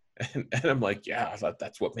 And I'm like, yeah,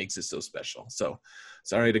 that's what makes it so special. So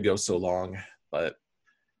sorry to go so long, but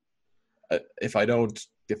if I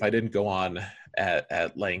didn't go on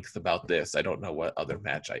at length about this, I don't know what other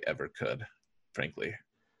match I ever could, frankly.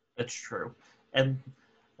 That's true. And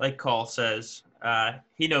like Call says,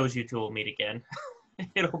 he knows you two will meet again.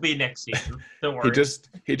 It'll be next season. Don't worry.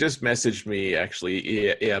 He just messaged me, actually.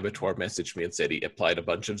 EABATTOIR messaged me and said he applied a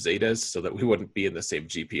bunch of Zetas so that we wouldn't be in the same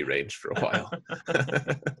GP range for a while.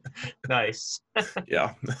 Nice.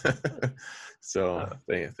 Yeah. So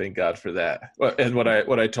thank God for that. Well, and what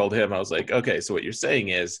I told him, I was like, okay, so what you're saying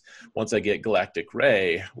is once I get Galactic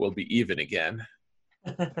Ray, we'll be even again.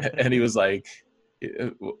 And he was like,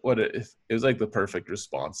 it was like the perfect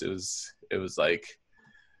response. It was like,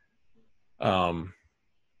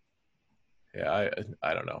 yeah,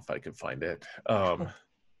 I don't know if I can find it. Oh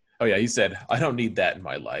yeah, he said, I don't need that in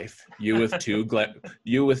my life. You with two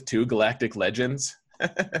galactic legends.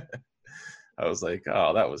 I was like,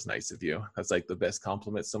 oh, that was nice of you. That's like the best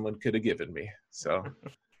compliment someone could have given me. So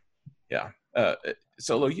yeah.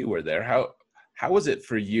 Solo, you were there. How was it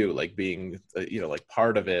for you, like being like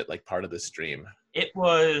part of it, like part of the stream? It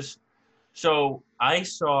was, so I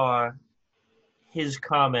saw his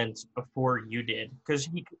comments before you did, because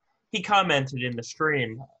he commented in the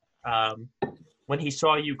stream when he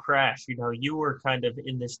saw you crash. You were kind of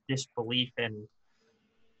in this disbelief and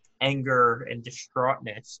anger and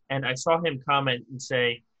distraughtness, and I saw him comment and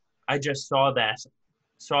say, I just saw that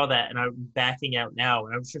and I'm backing out now.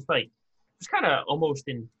 And I was just like, I was kind of almost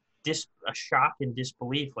in a shock and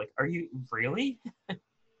disbelief, like, are you really?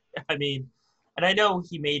 I mean, and I know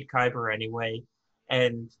he made Kyber anyway,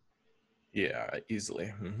 and yeah,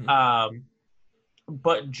 easily. Mm-hmm.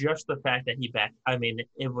 But just the fact that he backed, I mean,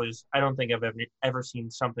 it was, I don't think I've ever seen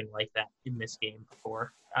something like that in this game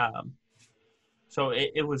before. So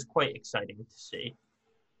it was quite exciting to see.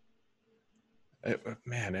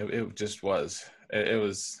 It just was. It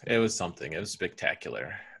was something. It was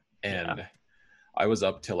spectacular. And yeah. I was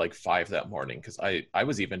up till like 5 that morning because I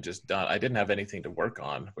was even just done. I didn't have anything to work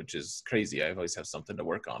on, which is crazy. I always have something to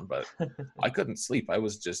work on, but I couldn't sleep. I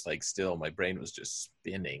was just like still, my brain was just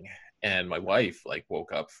spinning. And my wife like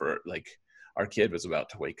woke up for like, our kid was about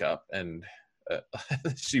to wake up, and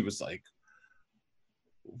she was like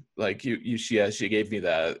she gave me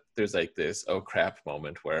that, there's like this oh crap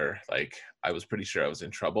moment where like I was pretty sure I was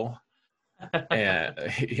in trouble. And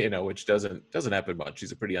which doesn't happen much.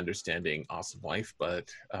 She's a pretty understanding, awesome wife,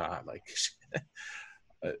 but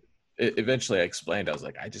eventually I explained, I was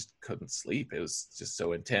like, I just couldn't sleep. It was just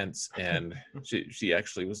so intense. And she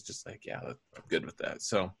actually was just like, yeah, I'm good with that.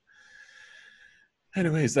 So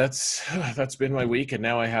anyways, that's been my week, and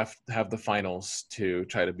now I have the finals to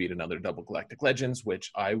try to beat another double Galactic Legends, which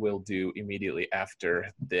I will do immediately after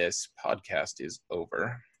this podcast is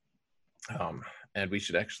over. and we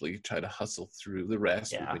should actually try to hustle through the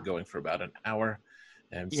rest. We've Yeah. been going for about an hour,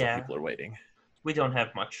 and some Yeah. people are waiting. We don't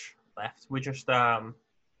have much left. We just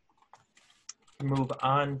move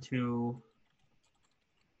on to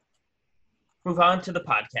the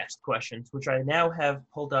podcast questions, which I now have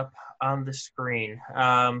pulled up on the screen.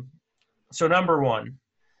 So number one,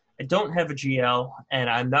 I don't have a GL, and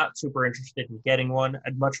I'm not super interested in getting one.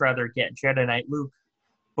 I'd much rather get Jedi Knight Luke,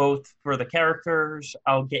 both for the characters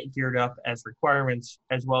I'll get geared up as requirements,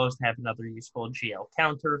 as well as to have another useful GL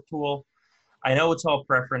counter tool. I know it's all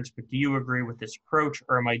preference, but do you agree with this approach,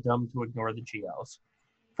 or am I dumb to ignore the GLs?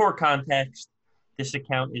 For context, this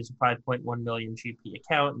account is a 5.1 million GP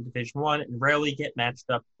account in Division 1 and rarely get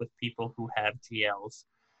matched up with people who have GLs.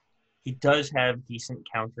 He does have decent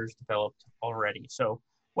counters developed already. So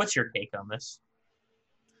what's your take on this?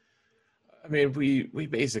 I mean, we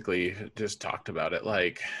basically just talked about it.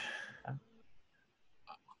 Like,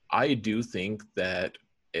 I do think that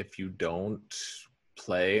if you don't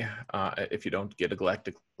play, if you don't get a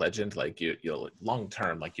Galactic Legend, like you'll long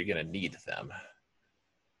term, like you're gonna need them.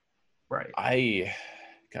 Right.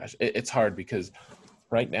 It's hard because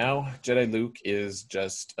right now Jedi Luke is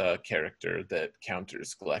just a character that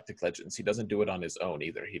counters Galactic Legends. He doesn't do it on his own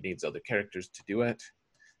either. He needs other characters to do it.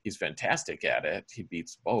 He's fantastic at it. He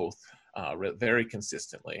beats both very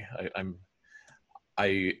consistently.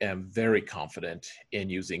 I am very confident in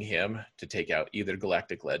using him to take out either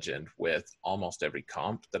Galactic Legend with almost every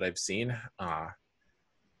comp that I've seen.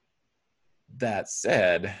 That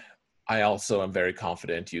said, I also am very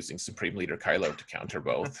confident using Supreme Leader Kylo to counter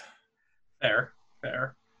both. Fair.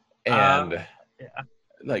 And yeah.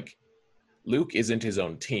 Like, Luke isn't his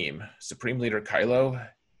own team. Supreme Leader Kylo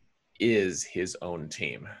is his own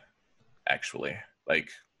team, actually. Like,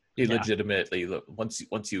 he legitimately,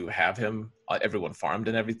 once you have him, everyone farmed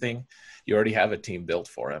and everything, you already have a team built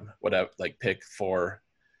for him. Whatever, like pick three.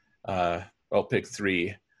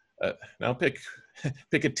 Now pick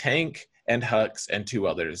a tank and Hux and two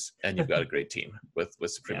others, and you've got a great team with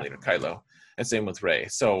Supreme Leader Kylo. And same with Rey.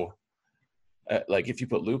 So, like, if you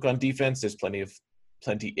put Luke on defense, there's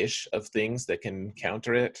plenty-ish of things that can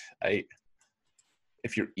counter it.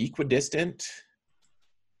 If you're equidistant,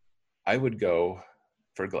 I would go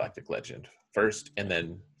for Galactic Legend first, and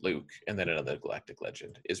then Luke, and then another Galactic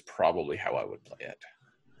Legend is probably how I would play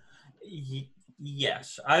it.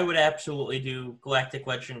 Yes, I would absolutely do Galactic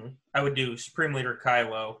Legend. I would do Supreme Leader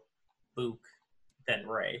Kylo, Luke, then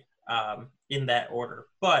Rey, in that order.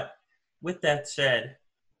 But with that said,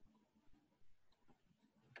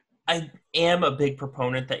 I am a big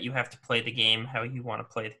proponent that you have to play the game how you want to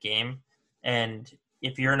play the game. And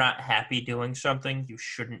if you're not happy doing something, you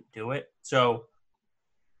shouldn't do it. So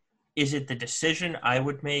is it the decision I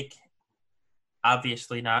would make?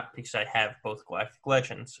 Obviously not, because I have both Galactic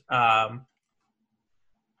Legends.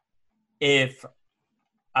 If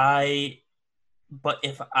I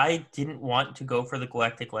didn't want to go for the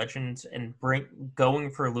Galactic Legends and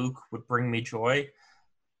going for Luke would bring me joy,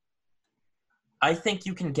 I think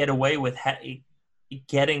you can get away with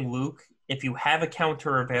getting Luke if you have a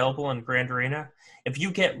counter available in Grand Arena. If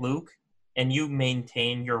you get Luke and you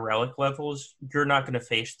maintain your relic levels, you're not going to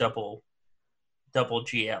face double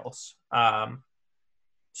GLs.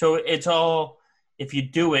 So it's all, if you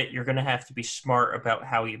do it, you're going to have to be smart about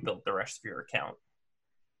how you build the rest of your account.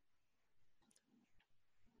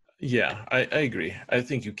 Yeah, I agree. I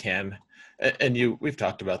think you can. And we've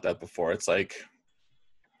talked about that before. It's like,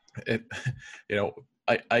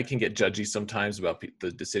 I can get judgy sometimes about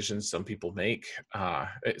the decisions some people make.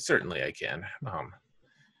 Certainly I can.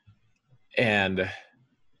 And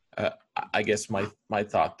I guess my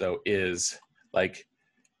thought, though, is, like,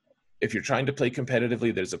 if you're trying to play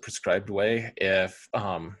competitively, there's a prescribed way. If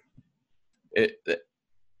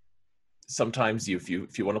sometimes if you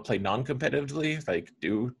want to play non-competitively, like,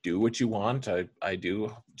 do what you want. I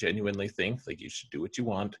do genuinely think, like, you should do what you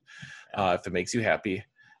want if it makes you happy.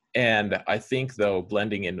 And I think, though,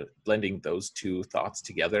 blending those two thoughts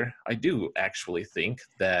together, I do actually think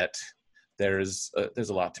that there's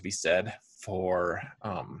a lot to be said for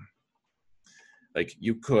like,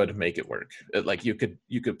 you could make it work. Like, you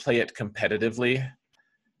could play it competitively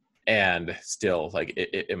and still, like,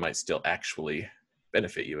 it might still actually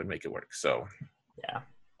benefit you and make it work. So yeah,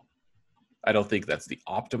 I don't think that's the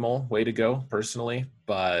optimal way to go personally,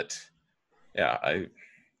 but yeah, I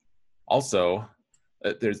also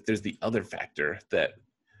there's the other factor that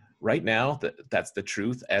right now that's the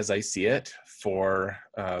truth as I see it for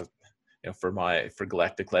for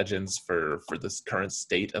Galactic Legends for this current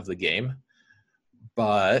state of the game.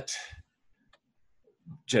 But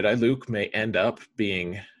Jedi Luke may end up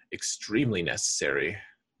being extremely necessary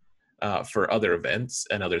for other events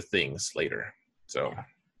and other things later. So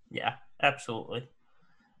yeah, absolutely.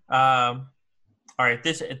 All right,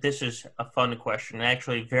 this is a fun question, and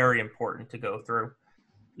actually very important to go through.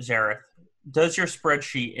 Zareth, does your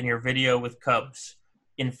spreadsheet in your video with Cubs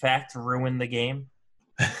in fact ruin the game?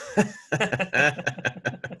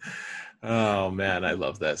 Oh man, I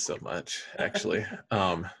love that so much, actually.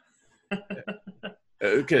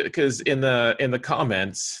 Because in the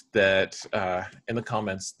comments that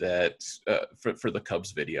for the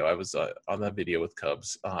Cubs video, I was on that video with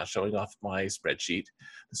Cubs, showing off my spreadsheet,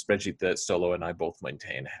 the spreadsheet that Solo and I both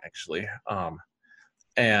maintain, actually.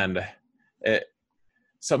 And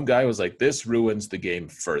some guy was like, "This ruins the game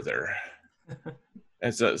further,"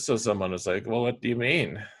 and so someone was like, "Well, what do you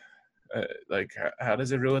mean? Like, how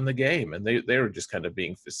does it ruin the game?" And they were just kind of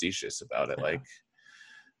being facetious about it, like.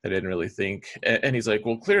 I didn't really think. And he's like,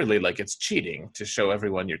 well, clearly, like, it's cheating to show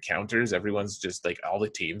everyone your counters. Everyone's just like, all the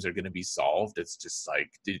teams are going to be solved. It's just like,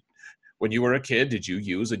 when you were a kid, did you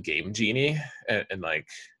use a game genie? And like,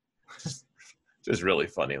 just really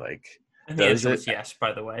funny. Like, and the answer was yes,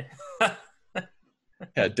 by the way.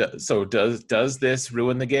 Yeah. So does this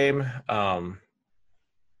ruin the game?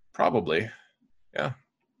 Probably. Yeah.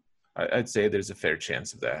 I'd say there's a fair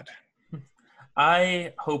chance of that.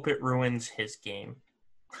 I hope it ruins his game.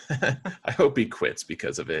 I hope he quits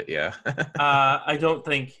because of it. Yeah. I don't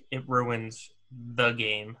think it ruins the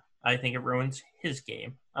game. I think it ruins his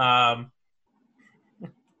game.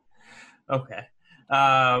 Okay.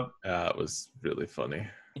 It was really funny.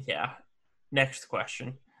 Yeah. Next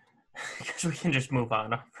question, because we can just move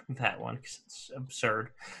on from that one because it's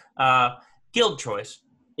absurd. Guild choice: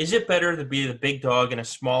 is it better to be the big dog in a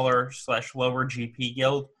smaller/lower GP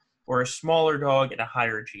guild, or a smaller dog in a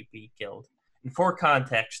higher GP guild? And for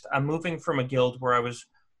context, I'm moving from a guild where I was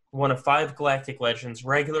one of 5 Galactic Legends,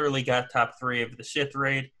 regularly got top 3 of the Sith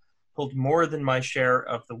raid, pulled more than my share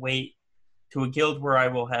of the weight, to a guild where I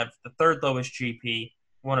will have the 3rd lowest GP,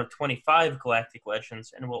 one of 25 Galactic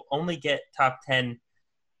Legends, and will only get top 10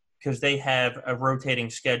 because they have a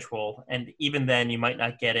rotating schedule, and even then you might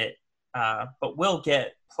not get it, but will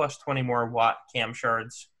get plus 20 more watt cam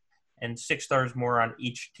shards and 6 stars more on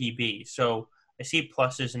each TB. So I see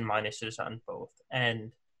pluses and minuses on both.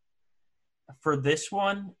 And for this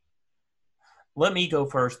one, let me go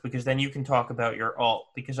first because then you can talk about your alt,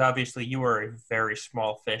 because obviously you are a very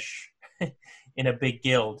small fish in a big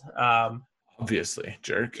guild. Obviously,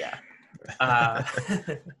 jerk. Yeah.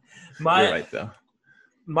 You're right, though.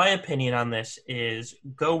 My opinion on this is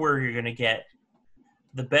go where you're going to get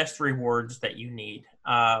the best rewards that you need.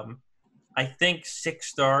 I think 6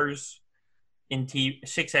 stars in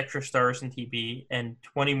 6 extra stars in TB and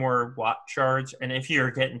 20 more watt shards. And if you're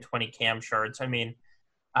getting 20 cam shards, I mean,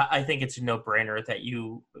 I think it's a no-brainer that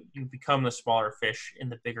you become the smaller fish in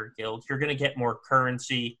the bigger guild. You're going to get more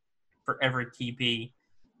currency for every TB.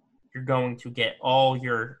 You're going to get all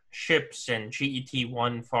your ships and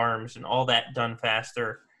GET1 farms and all that done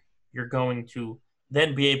faster. You're going to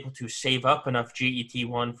then be able to save up enough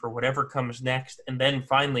GET1 for whatever comes next, and then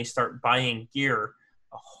finally start buying gear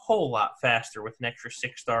a whole lot faster with an extra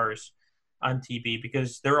 6 stars on TB,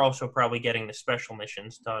 because they're also probably getting the special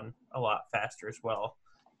missions done a lot faster as well.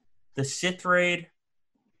 The Sith raid,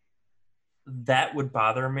 that would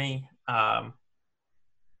bother me.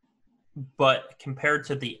 But compared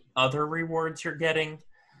to the other rewards you're getting,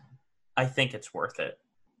 I think it's worth it.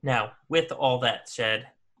 Now, with all that said,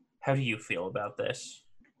 how do you feel about this?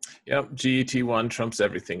 Yep, GET1 trumps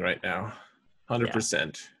everything right now.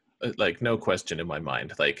 100%. Yeah. Like, no question in my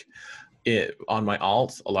mind. Like, on my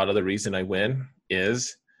alt, a lot of the reason I win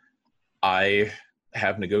is I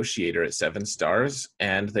have Negotiator at 7 stars,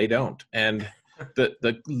 and they don't. And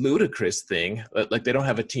the ludicrous thing, like, they don't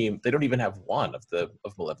have a team. They don't even have one of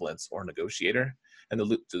Malevolence or Negotiator. And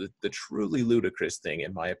the truly ludicrous thing,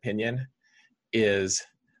 in my opinion, is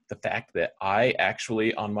the fact that I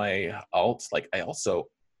actually, on my alt, like, I also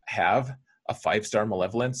have a 5-star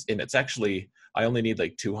Malevolence, and it's actually, I only need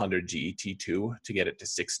like 200 GET2 to get it to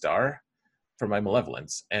 6-star for my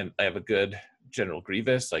Malevolence. And I have a good General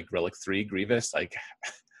Grievous, like Relic 3 Grievous. Like,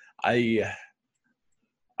 I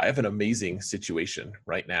have an amazing situation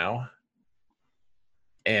right now,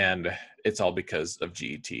 and it's all because of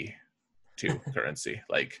GET2 currency.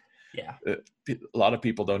 Like, yeah, a lot of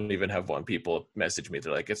people don't even have one. People message me,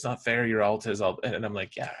 they're like, it's not fair, your alt is all, and I'm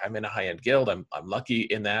like, yeah, I'm in a high-end guild. I'm lucky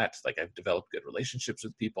in that. Like, I've developed good relationships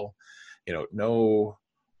with people,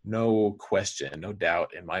 no question, no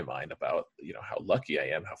doubt in my mind about, how lucky I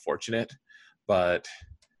am, how fortunate. But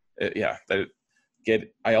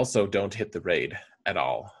I also don't hit the raid at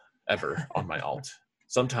all, ever, on my alt.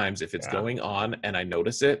 Sometimes if it's going on and I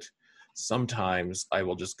notice it, sometimes I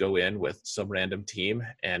will just go in with some random team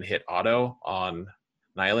and hit auto on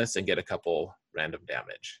Nihilus and get a couple random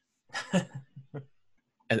damage.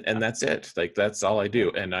 And that's it. Like, that's all I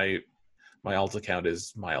do. And my alt account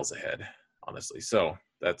is miles ahead, honestly. So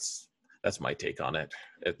that's my take on it.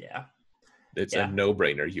 It's a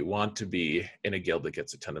no-brainer. You want to be in a guild that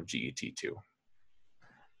gets a ton of GET too.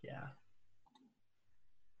 Yeah.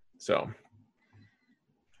 So.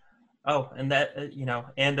 Oh, and that,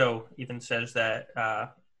 Ando even says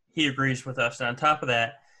that he agrees with us. And on top of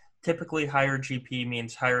that, typically higher GP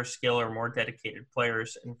means higher skill or more dedicated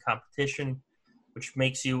players in competition, which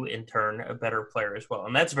makes you, in turn, a better player as well.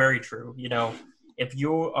 And that's very true. If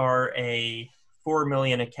you are a 4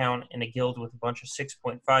 million account in a guild with a bunch of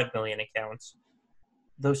 6.5 million accounts,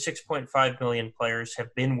 those 6.5 million players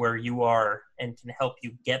have been where you are and can help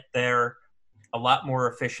you get there a lot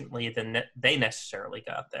more efficiently than they necessarily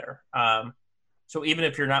got there. So even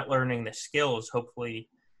if you're not learning the skills, hopefully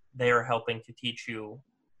they are helping to teach you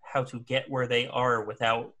how to get where they are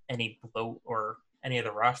without any bloat or any of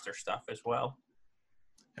the roster stuff as well.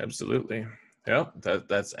 Absolutely. Yeah,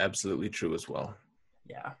 that's absolutely true as well.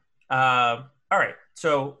 Yeah. All right.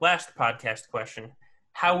 So last podcast question.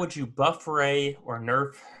 How would you buff Ray or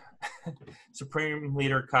nerf Supreme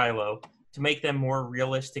Leader Kylo to make them more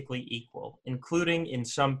realistically equal, including in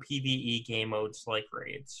some PvE game modes like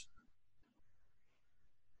raids?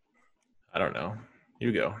 I don't know.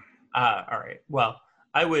 You go. All right. Well,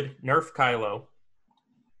 I would nerf Kylo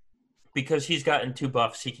because he's gotten 2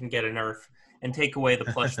 buffs. He can get a nerf and take away the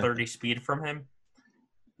plus 30 speed from him.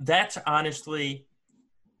 That's honestly,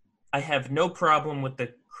 I have no problem with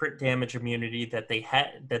the crit damage immunity that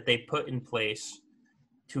they put in place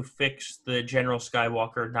to fix the General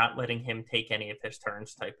Skywalker not letting him take any of his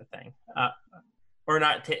turns type of thing. Or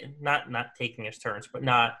not taking his turns, but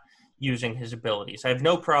not using his abilities. I have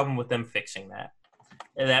no problem with them fixing that.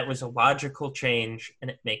 And that was a logical change, and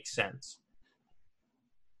it makes sense.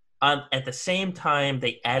 At the same time,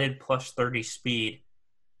 they added plus 30 speed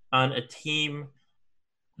on a team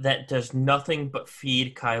that does nothing but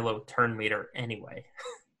feed Kylo turn meter anyway.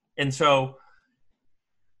 And so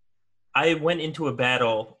I went into a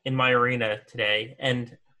battle in my arena today,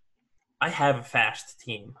 and I have a fast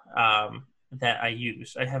team that I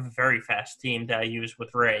use. I have a very fast team that I use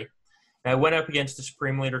with Ray. And I went up against the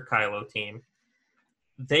Supreme Leader Kylo team.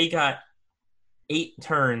 They got 8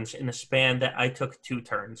 turns in the span that I took 2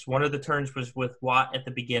 turns. One of the turns was with Watt at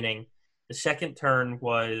the beginning. The second turn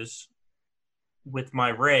was with my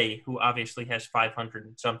Ray, who obviously has 500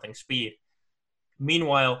 and something speed.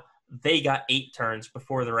 Meanwhile, they got 8 turns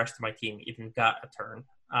before the rest of my team even got a turn,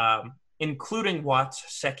 including Watt's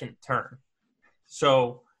second turn.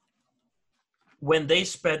 So when they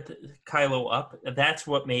sped Kylo up, that's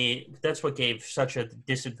what gave such a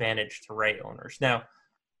disadvantage to Ray owners. Now,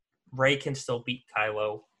 Ray can still beat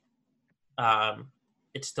Kylo.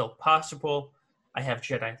 It's still possible. I have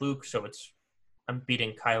Jedi Luke, so I'm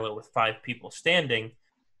beating Kylo with 5 people standing.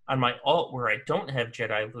 On my alt, where I don't have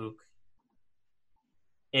Jedi Luke,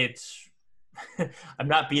 I'm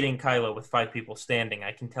not beating Kylo with 5 people standing,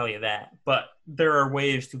 I can tell you that. But there are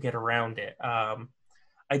ways to get around it.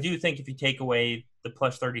 I do think if you take away the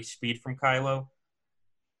plus 30 speed from Kylo,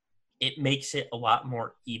 it makes it a lot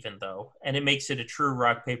more even, though. And it makes it a true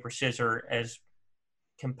rock, paper, scissors as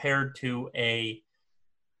compared to a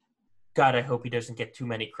God, I hope he doesn't get too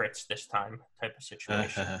many crits this time type of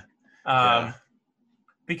situation.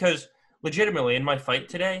 Because legitimately, in my fight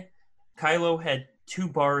today, Kylo had 2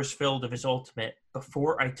 bars filled of his ultimate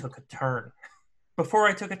before I took a turn. Before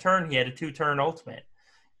I took a turn, he had a 2-turn ultimate.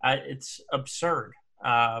 It's absurd.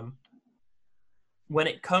 When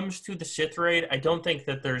it comes to the Sith raid, I don't think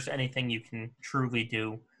that there's anything you can truly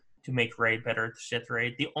do to make raid better at the Sith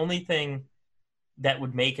raid. The only thing that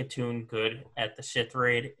would make a tune good at the Sith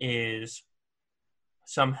raid is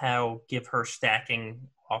somehow give her stacking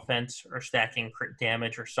offense or stacking crit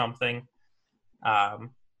damage or something.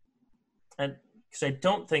 And because I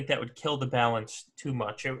don't think that would kill the balance too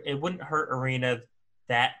much. It wouldn't hurt Arena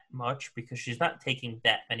that much because she's not taking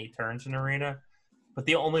that many turns in Arena. But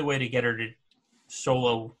the only way to get her to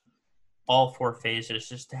solo all 4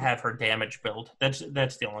 phases is to have her damage build. That's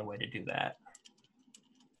the only way to do that.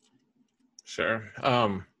 Sure.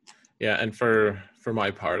 Yeah, and for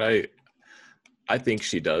my part, I think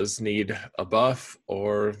she does need a buff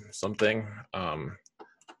or something.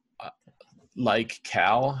 Like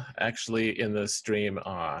Cal actually in the stream,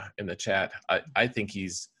 in the chat, I think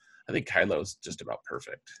Kylo's just about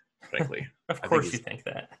perfect, frankly. Of course you think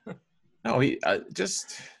that. No, he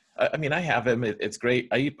I mean, I have him. It's great.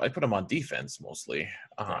 I put him on defense mostly,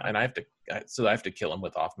 and I so I have to kill him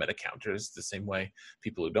with off meta counters the same way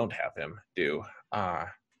people who don't have him do.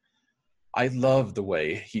 I love the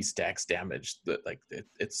way he stacks damage.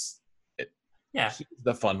 Yeah. He's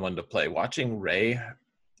the fun one to play. Watching Ray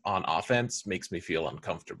on offense makes me feel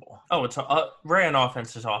uncomfortable. Oh, it's Ray on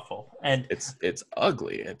offense is awful, and it's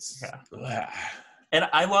ugly. It's and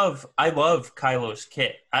I love Kylo's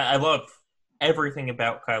kit. I love everything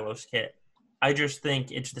about Kylo's kit. I just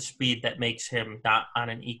think it's the speed that makes him not on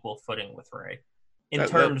an equal footing with Ray in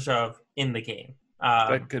terms of in the game.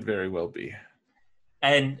 That could very well be.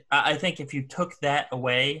 And I think if you took that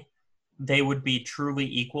away, they would be truly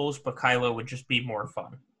equals, but Kylo would just be more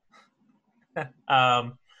fun.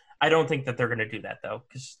 I don't think that they're going to do that, though,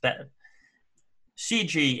 because that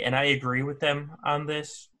CG, and I agree with them on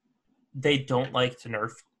this, they don't like to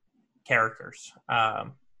nerf characters.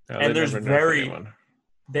 And there's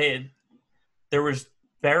there was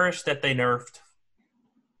Varys that they nerfed,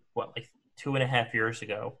 like 2.5 years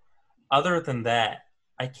ago. Other than that,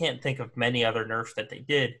 I can't think of many other nerfs that they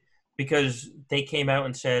did, because they came out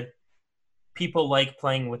and said people like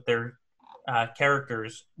playing with their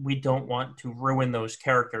characters. We don't want to ruin those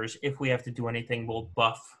characters. If we have to do anything, we'll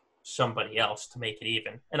buff somebody else to make it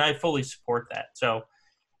even. And I fully support that. So if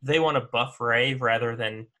they want to buff Ray rather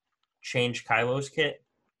than change Kylo's kit,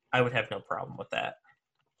 I would have no problem with that.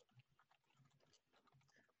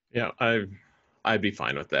 Yeah, I'd be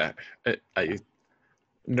fine with that.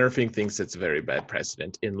 Nerfing thinks it's a very bad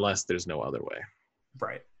precedent unless there's no other way.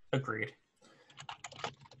 Right. Agreed.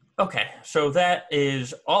 Okay, so that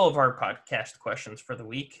is all of our podcast questions for the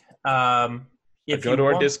week. Go to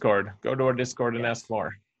our Discord and ask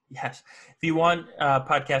more. Yes. If you want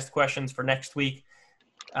podcast questions for next week,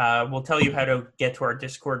 we'll tell you how to get to our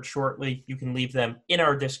Discord shortly. You can leave them in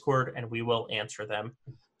our Discord, and we will answer them.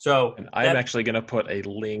 So, and I'm actually going to put a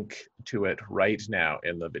link to it right now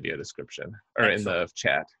in the video description, or in the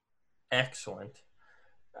chat. Excellent.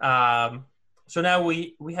 So now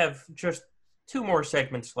we have just 2 more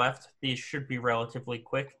segments left. These should be relatively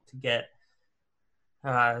quick to get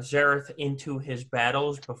Zareth into his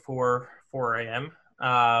battles before 4 a.m.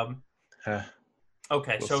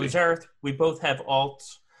 Okay, we'll see. Zareth, we both have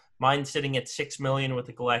alts. Mine's sitting at 6 million with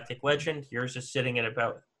the Galactic Legend. Yours is sitting at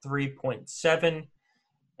about 3.7.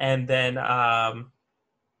 And then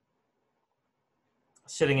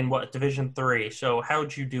sitting in Division 3. So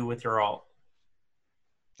how'd you do with your alt?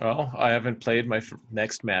 Well, I haven't played my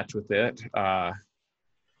next match with it. I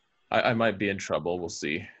might be in trouble. We'll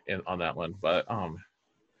see on that one. But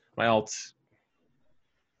my alt,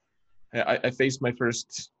 I faced my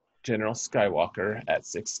first General Skywalker at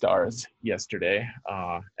 6 stars yesterday,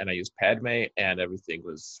 and I used Padme, and everything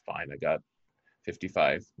was fine. I got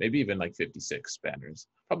 55, maybe even like 56 banners,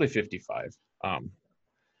 probably 55. But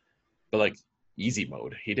like easy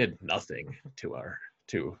mode, he did nothing to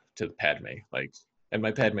the Padme. Like, and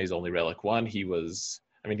my Padme's only relic 1. He's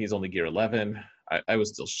only gear 11. I was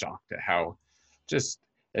still shocked at how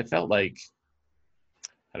it felt like,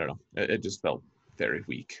 I don't know, it just felt very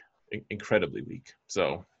weak, incredibly weak.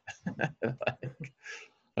 So,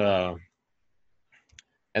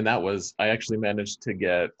 and that was, I actually managed to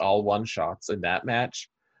get all 1-shots in that match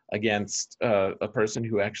against a person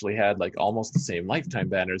who actually had like almost the same lifetime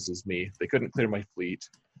banners as me. They couldn't clear my fleet.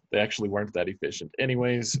 They actually weren't that efficient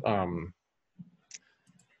anyways.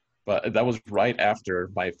 But that was right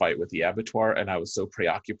after my fight with the EABATTOIR, and I was so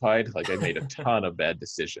preoccupied. Like, I made a ton of bad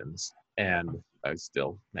decisions, and I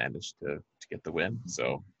still managed to get the win.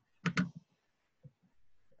 So,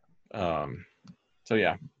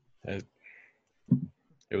 yeah,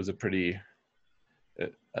 it was a pretty.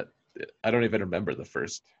 I don't even remember the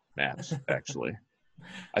first match, actually.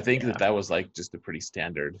 I think that was like just a pretty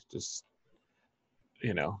standard, just,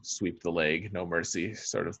 sweep the leg, no mercy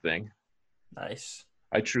sort of thing. Nice.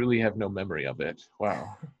 I truly have no memory of it.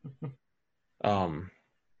 Wow.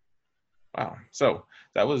 Wow. So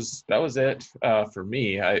that was it for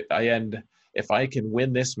me. I end, if I can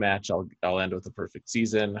win this match, I'll end with a perfect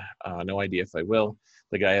season. No idea if I will.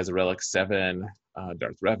 The guy has a relic 7,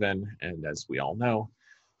 Darth Revan, and as we all know,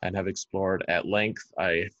 and have explored at length,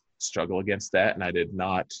 I struggle against that, and I did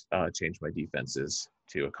not change my defenses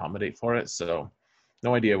to accommodate for it. So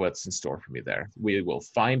no idea what's in store for me there. We will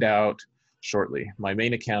find out shortly. My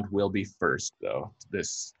main account will be first, though.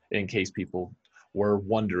 This, in case people were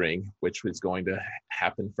wondering which was going to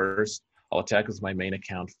happen first, I'll attack with my main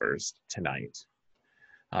account first tonight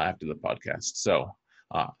after the podcast. So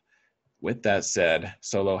with that said,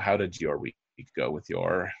 Solo, how did your week go with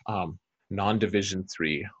your non-Division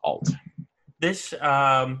 3 alt? This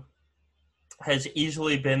has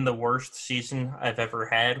easily been the worst season I've ever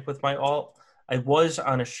had with my alt. I was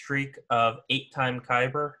on a streak of 8-time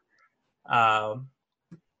Kyber, um,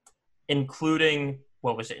 including,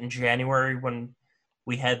 what was it, in January when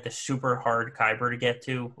we had the super hard Kyber to get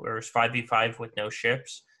to, where it was 5v5 with no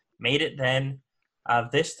ships. Made it then.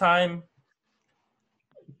 This time,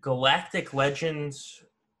 Galactic Legends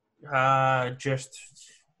just,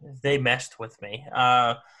 they messed with me.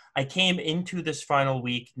 I came into this final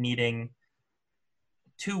week needing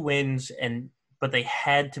 2 wins, but they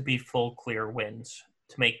had to be full clear wins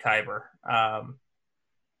to make Kyber.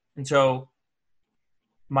 And so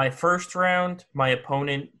my first round, my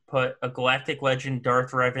opponent put a Galactic Legend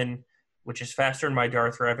Darth Revan, which is faster than my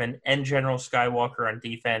Darth Revan, and General Skywalker on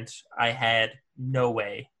defense. I had no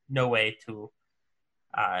way to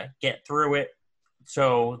get through it.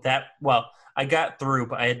 So I got through,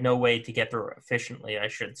 but I had no way to get through it efficiently, I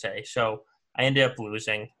should say. So I ended up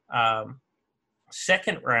losing.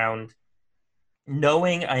 Second round,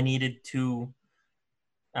 knowing I needed two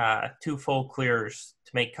full clears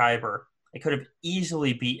to make Kyber, I could have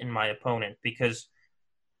easily beaten my opponent because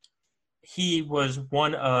he was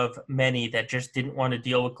one of many that just didn't want to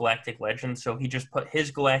deal with Galactic Legends. So he just put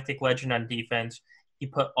his Galactic Legend on defense. He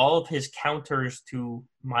put all of his counters to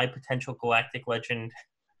my potential Galactic Legend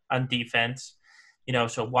on defense.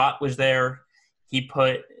 So Watt was there. He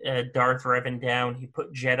put Darth Revan down. He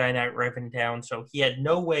put Jedi Knight Revan down. So he had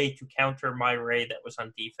no way to counter my Rey that was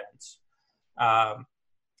on defense.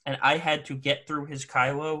 And I had to get through his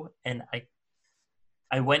Kylo, and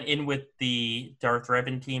I went in with the Darth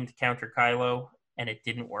Revan team to counter Kylo, and it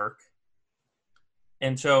didn't work.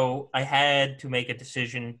 And so I had to make a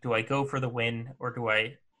decision. Do I go for the win, or do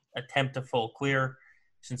I attempt a full clear?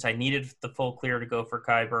 Since I needed the full clear to go for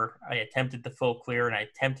Kyber, I attempted the full clear, and I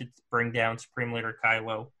attempted to bring down Supreme Leader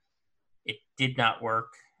Kylo. It did not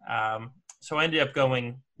work. So I ended up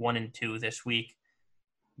going 1-2 this week,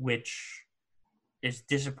 which is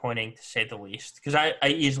disappointing to say the least, because I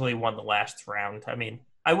easily won the last round. I mean,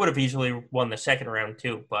 I would have easily won the second round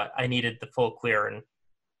too, but I needed the full clear and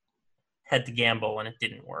had to gamble, and it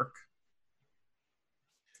didn't work.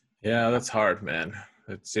 Yeah, that's hard, man.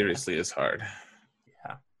 It seriously is hard.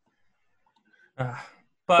 Yeah.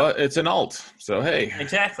 But it's an alt, so hey.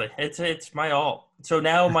 Exactly. It's my alt. So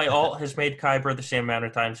now my alt has made Kyber the same amount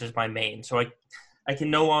of times as my main. So I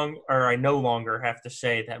no longer have to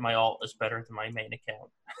say that my alt is better than my main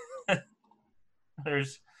account.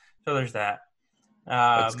 there's that.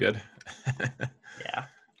 That's good. Yeah.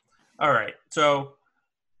 All right. So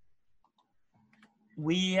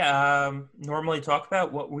we normally talk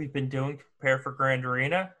about what we've been doing to prepare for Grand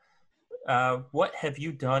Arena. What have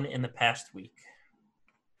you done in the past week?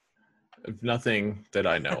 Nothing that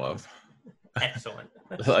I know of. Excellent.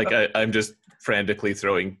 I'm just frantically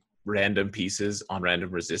throwing random pieces on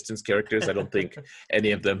random resistance characters. I don't think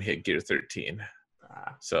any of them hit gear 13.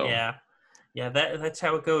 So yeah, that's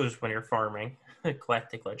how it goes when you're farming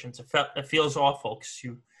Galactic Legends. It feels awful because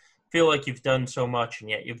you feel like you've done so much and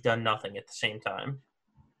yet you've done nothing at the same time.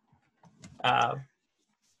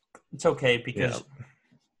 It's okay because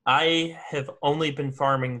I have only been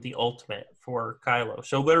farming the ultimate for Kylo.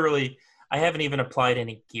 So literally, I haven't even applied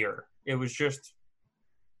any gear. It was just,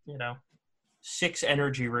 6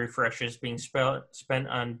 energy refreshes being spent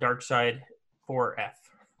on Darkseid 4F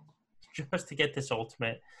just to get this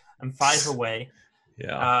ultimate. I'm 5 away.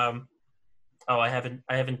 Yeah. I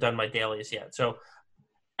haven't done my dailies yet. So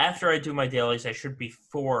after I do my dailies, I should be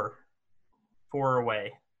 4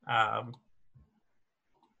 away.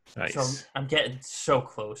 Nice. So I'm getting so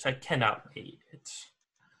close. I cannot wait.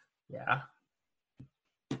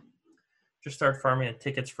 Just start farming the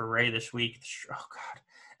tickets for Rey this week. Oh, God.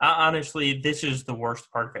 Honestly, this is the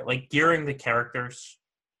worst part of it. Like, gearing the characters.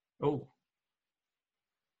 Oh.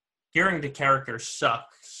 Gearing the characters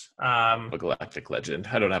sucks. A Galactic Legend.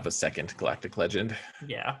 I don't have a second Galactic Legend.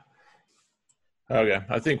 Yeah. Okay,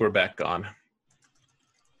 I think we're back on.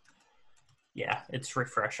 Yeah, it's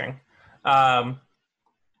refreshing.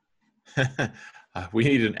 We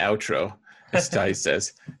need an outro, as Ty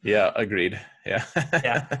says. Yeah, agreed. Yeah.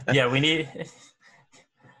 Yeah, we need...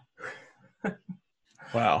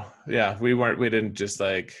 Wow. Yeah, we didn't just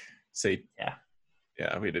say... Yeah.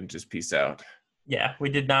 Yeah, we didn't just peace out. Yeah, we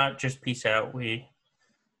did not just peace out.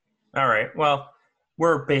 All right, well,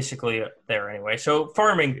 we're basically there anyway. So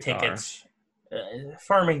farming tickets...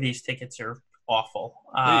 farming these tickets are awful.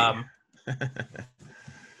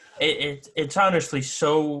 It's honestly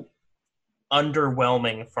so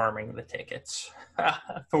underwhelming farming the tickets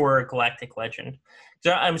for a Galactic Legend.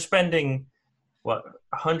 So I'm spending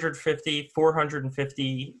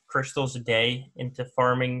 450 crystals a day into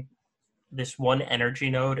farming this one energy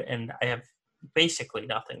node, and I have basically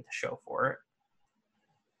nothing to show for it.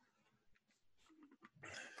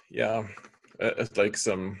 Yeah, it's like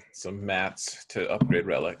some mats to upgrade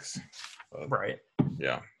relics. Right.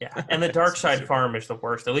 Yeah. Yeah. And the dark side farm is the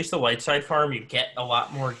worst. At least the light side farm, you get a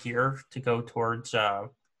lot more gear to go towards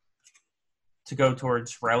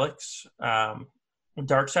relics.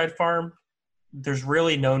 Dark side farm, there's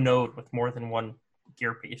really no node with more than one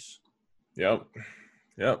gear piece. Yep.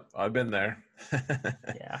 I've been there.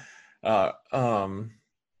 Yeah. uh, um,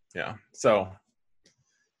 yeah. So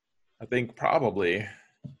I think probably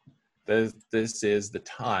this is the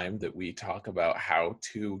time that we talk about how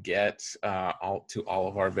to get all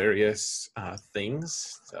of our various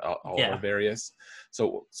things, all of our various.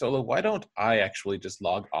 So why don't I actually just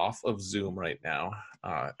log off of Zoom right now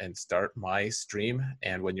and start my stream?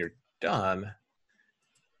 And when you're done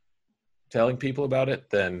telling people about it,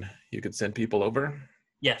 then you could send people over.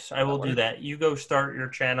 Yes, I will do that. You go start your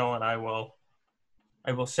channel, and I will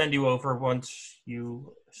send you over once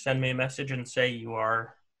you send me a message and say you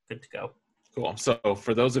are good to go. Cool. So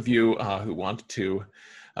for those of you who want to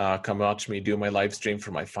come watch me do my live stream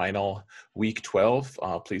for my final week 12,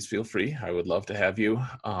 please feel free. I would love to have you.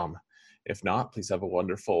 If not, please have a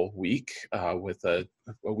wonderful week with a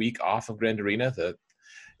week off of Grand Arena.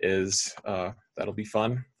 That'll be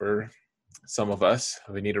fun for some of us.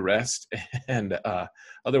 We need a rest. And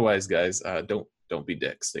otherwise, guys, don't be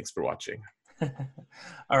dicks. Thanks for watching.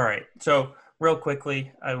 All right. So real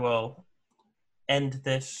quickly, I will end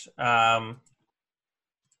this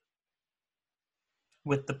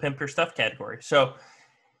with the Pimp Your Stuff category. So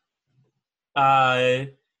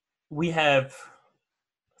we have,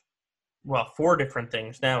 4 different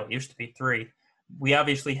things now. It used to be 3. We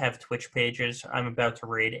obviously have Twitch pages. I'm about to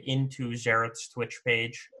raid into Xerath's Twitch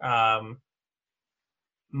page.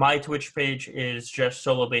 My Twitch page is just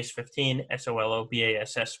SoloBass15,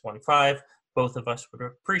 SOLOBASS15. Both of us would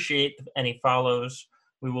appreciate any follows.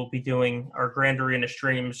 We will be doing our Grand Arena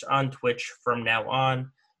streams on Twitch from now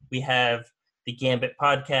on. We have the Gambit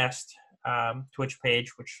podcast Twitch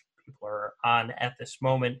page, which people are on at this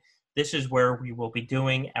moment. This is where we will be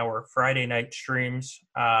doing our Friday night streams.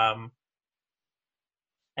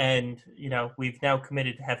 And, we've now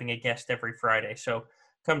committed to having a guest every Friday. So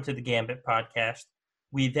come to the Gambit podcast.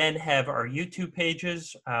 We then have our YouTube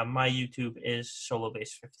pages. My YouTube is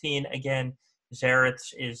SoloBass15. Again,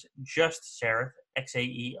 Xerath's is just Xerath,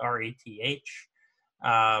 Xaereth.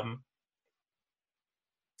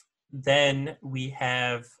 Then we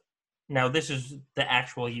have, now this is the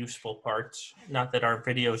actual useful parts, not that our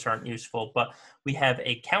videos aren't useful, but we have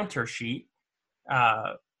a counter sheet,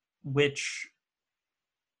 which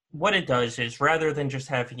what it does is rather than just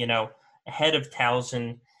have, a head of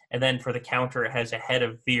Talzin and then for the counter it has a head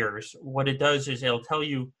of Veers, what it does is it'll tell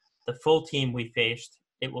you the full team we faced.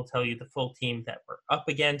 It will tell you the full team that we're up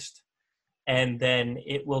against, and then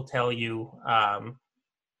it will tell you,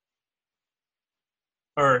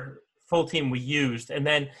 or full team we used. And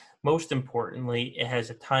then most importantly, it has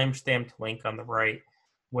a time-stamped link on the right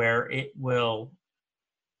where it will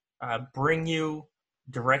bring you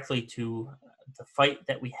directly to the fight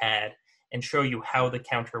that we had and show you how the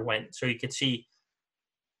counter went. So you could see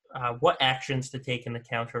what actions to take in the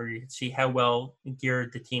counter. You can see how well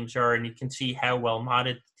geared the teams are, and you can see how well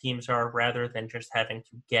modded the teams are rather than just having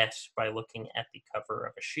to guess by looking at the cover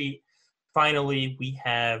of a sheet. Finally, we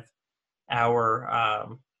have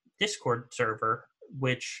our Discord server,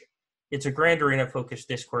 which it's a Grand Arena focused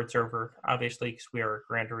Discord server, obviously, because we are a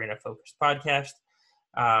Grand Arena focused podcast.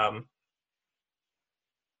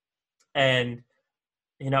 And,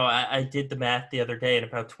 I did the math the other day, and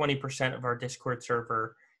about 20% of our Discord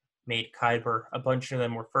server made Kyber. A bunch of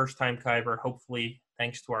them were first-time Kyber, hopefully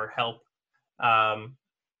thanks to our help.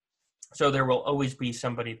 So there will always be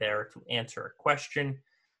somebody there to answer a question.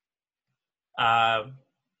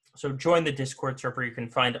 So join the Discord server. You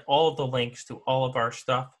can find all of the links to all of our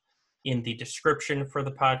stuff in the description for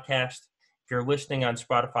the podcast. If you're listening on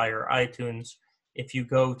Spotify or iTunes, if you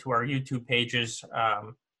go to our YouTube pages,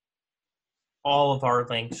 all of our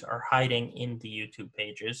links are hiding in the YouTube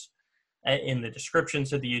pages, in the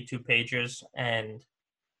descriptions of the YouTube pages. And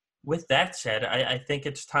with that said, I think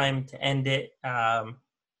it's time to end it.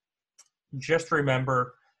 Just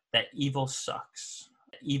remember that evil sucks.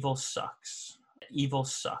 Evil sucks. Evil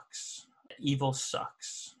sucks. Evil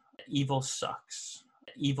sucks. Evil sucks.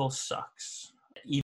 Evil sucks.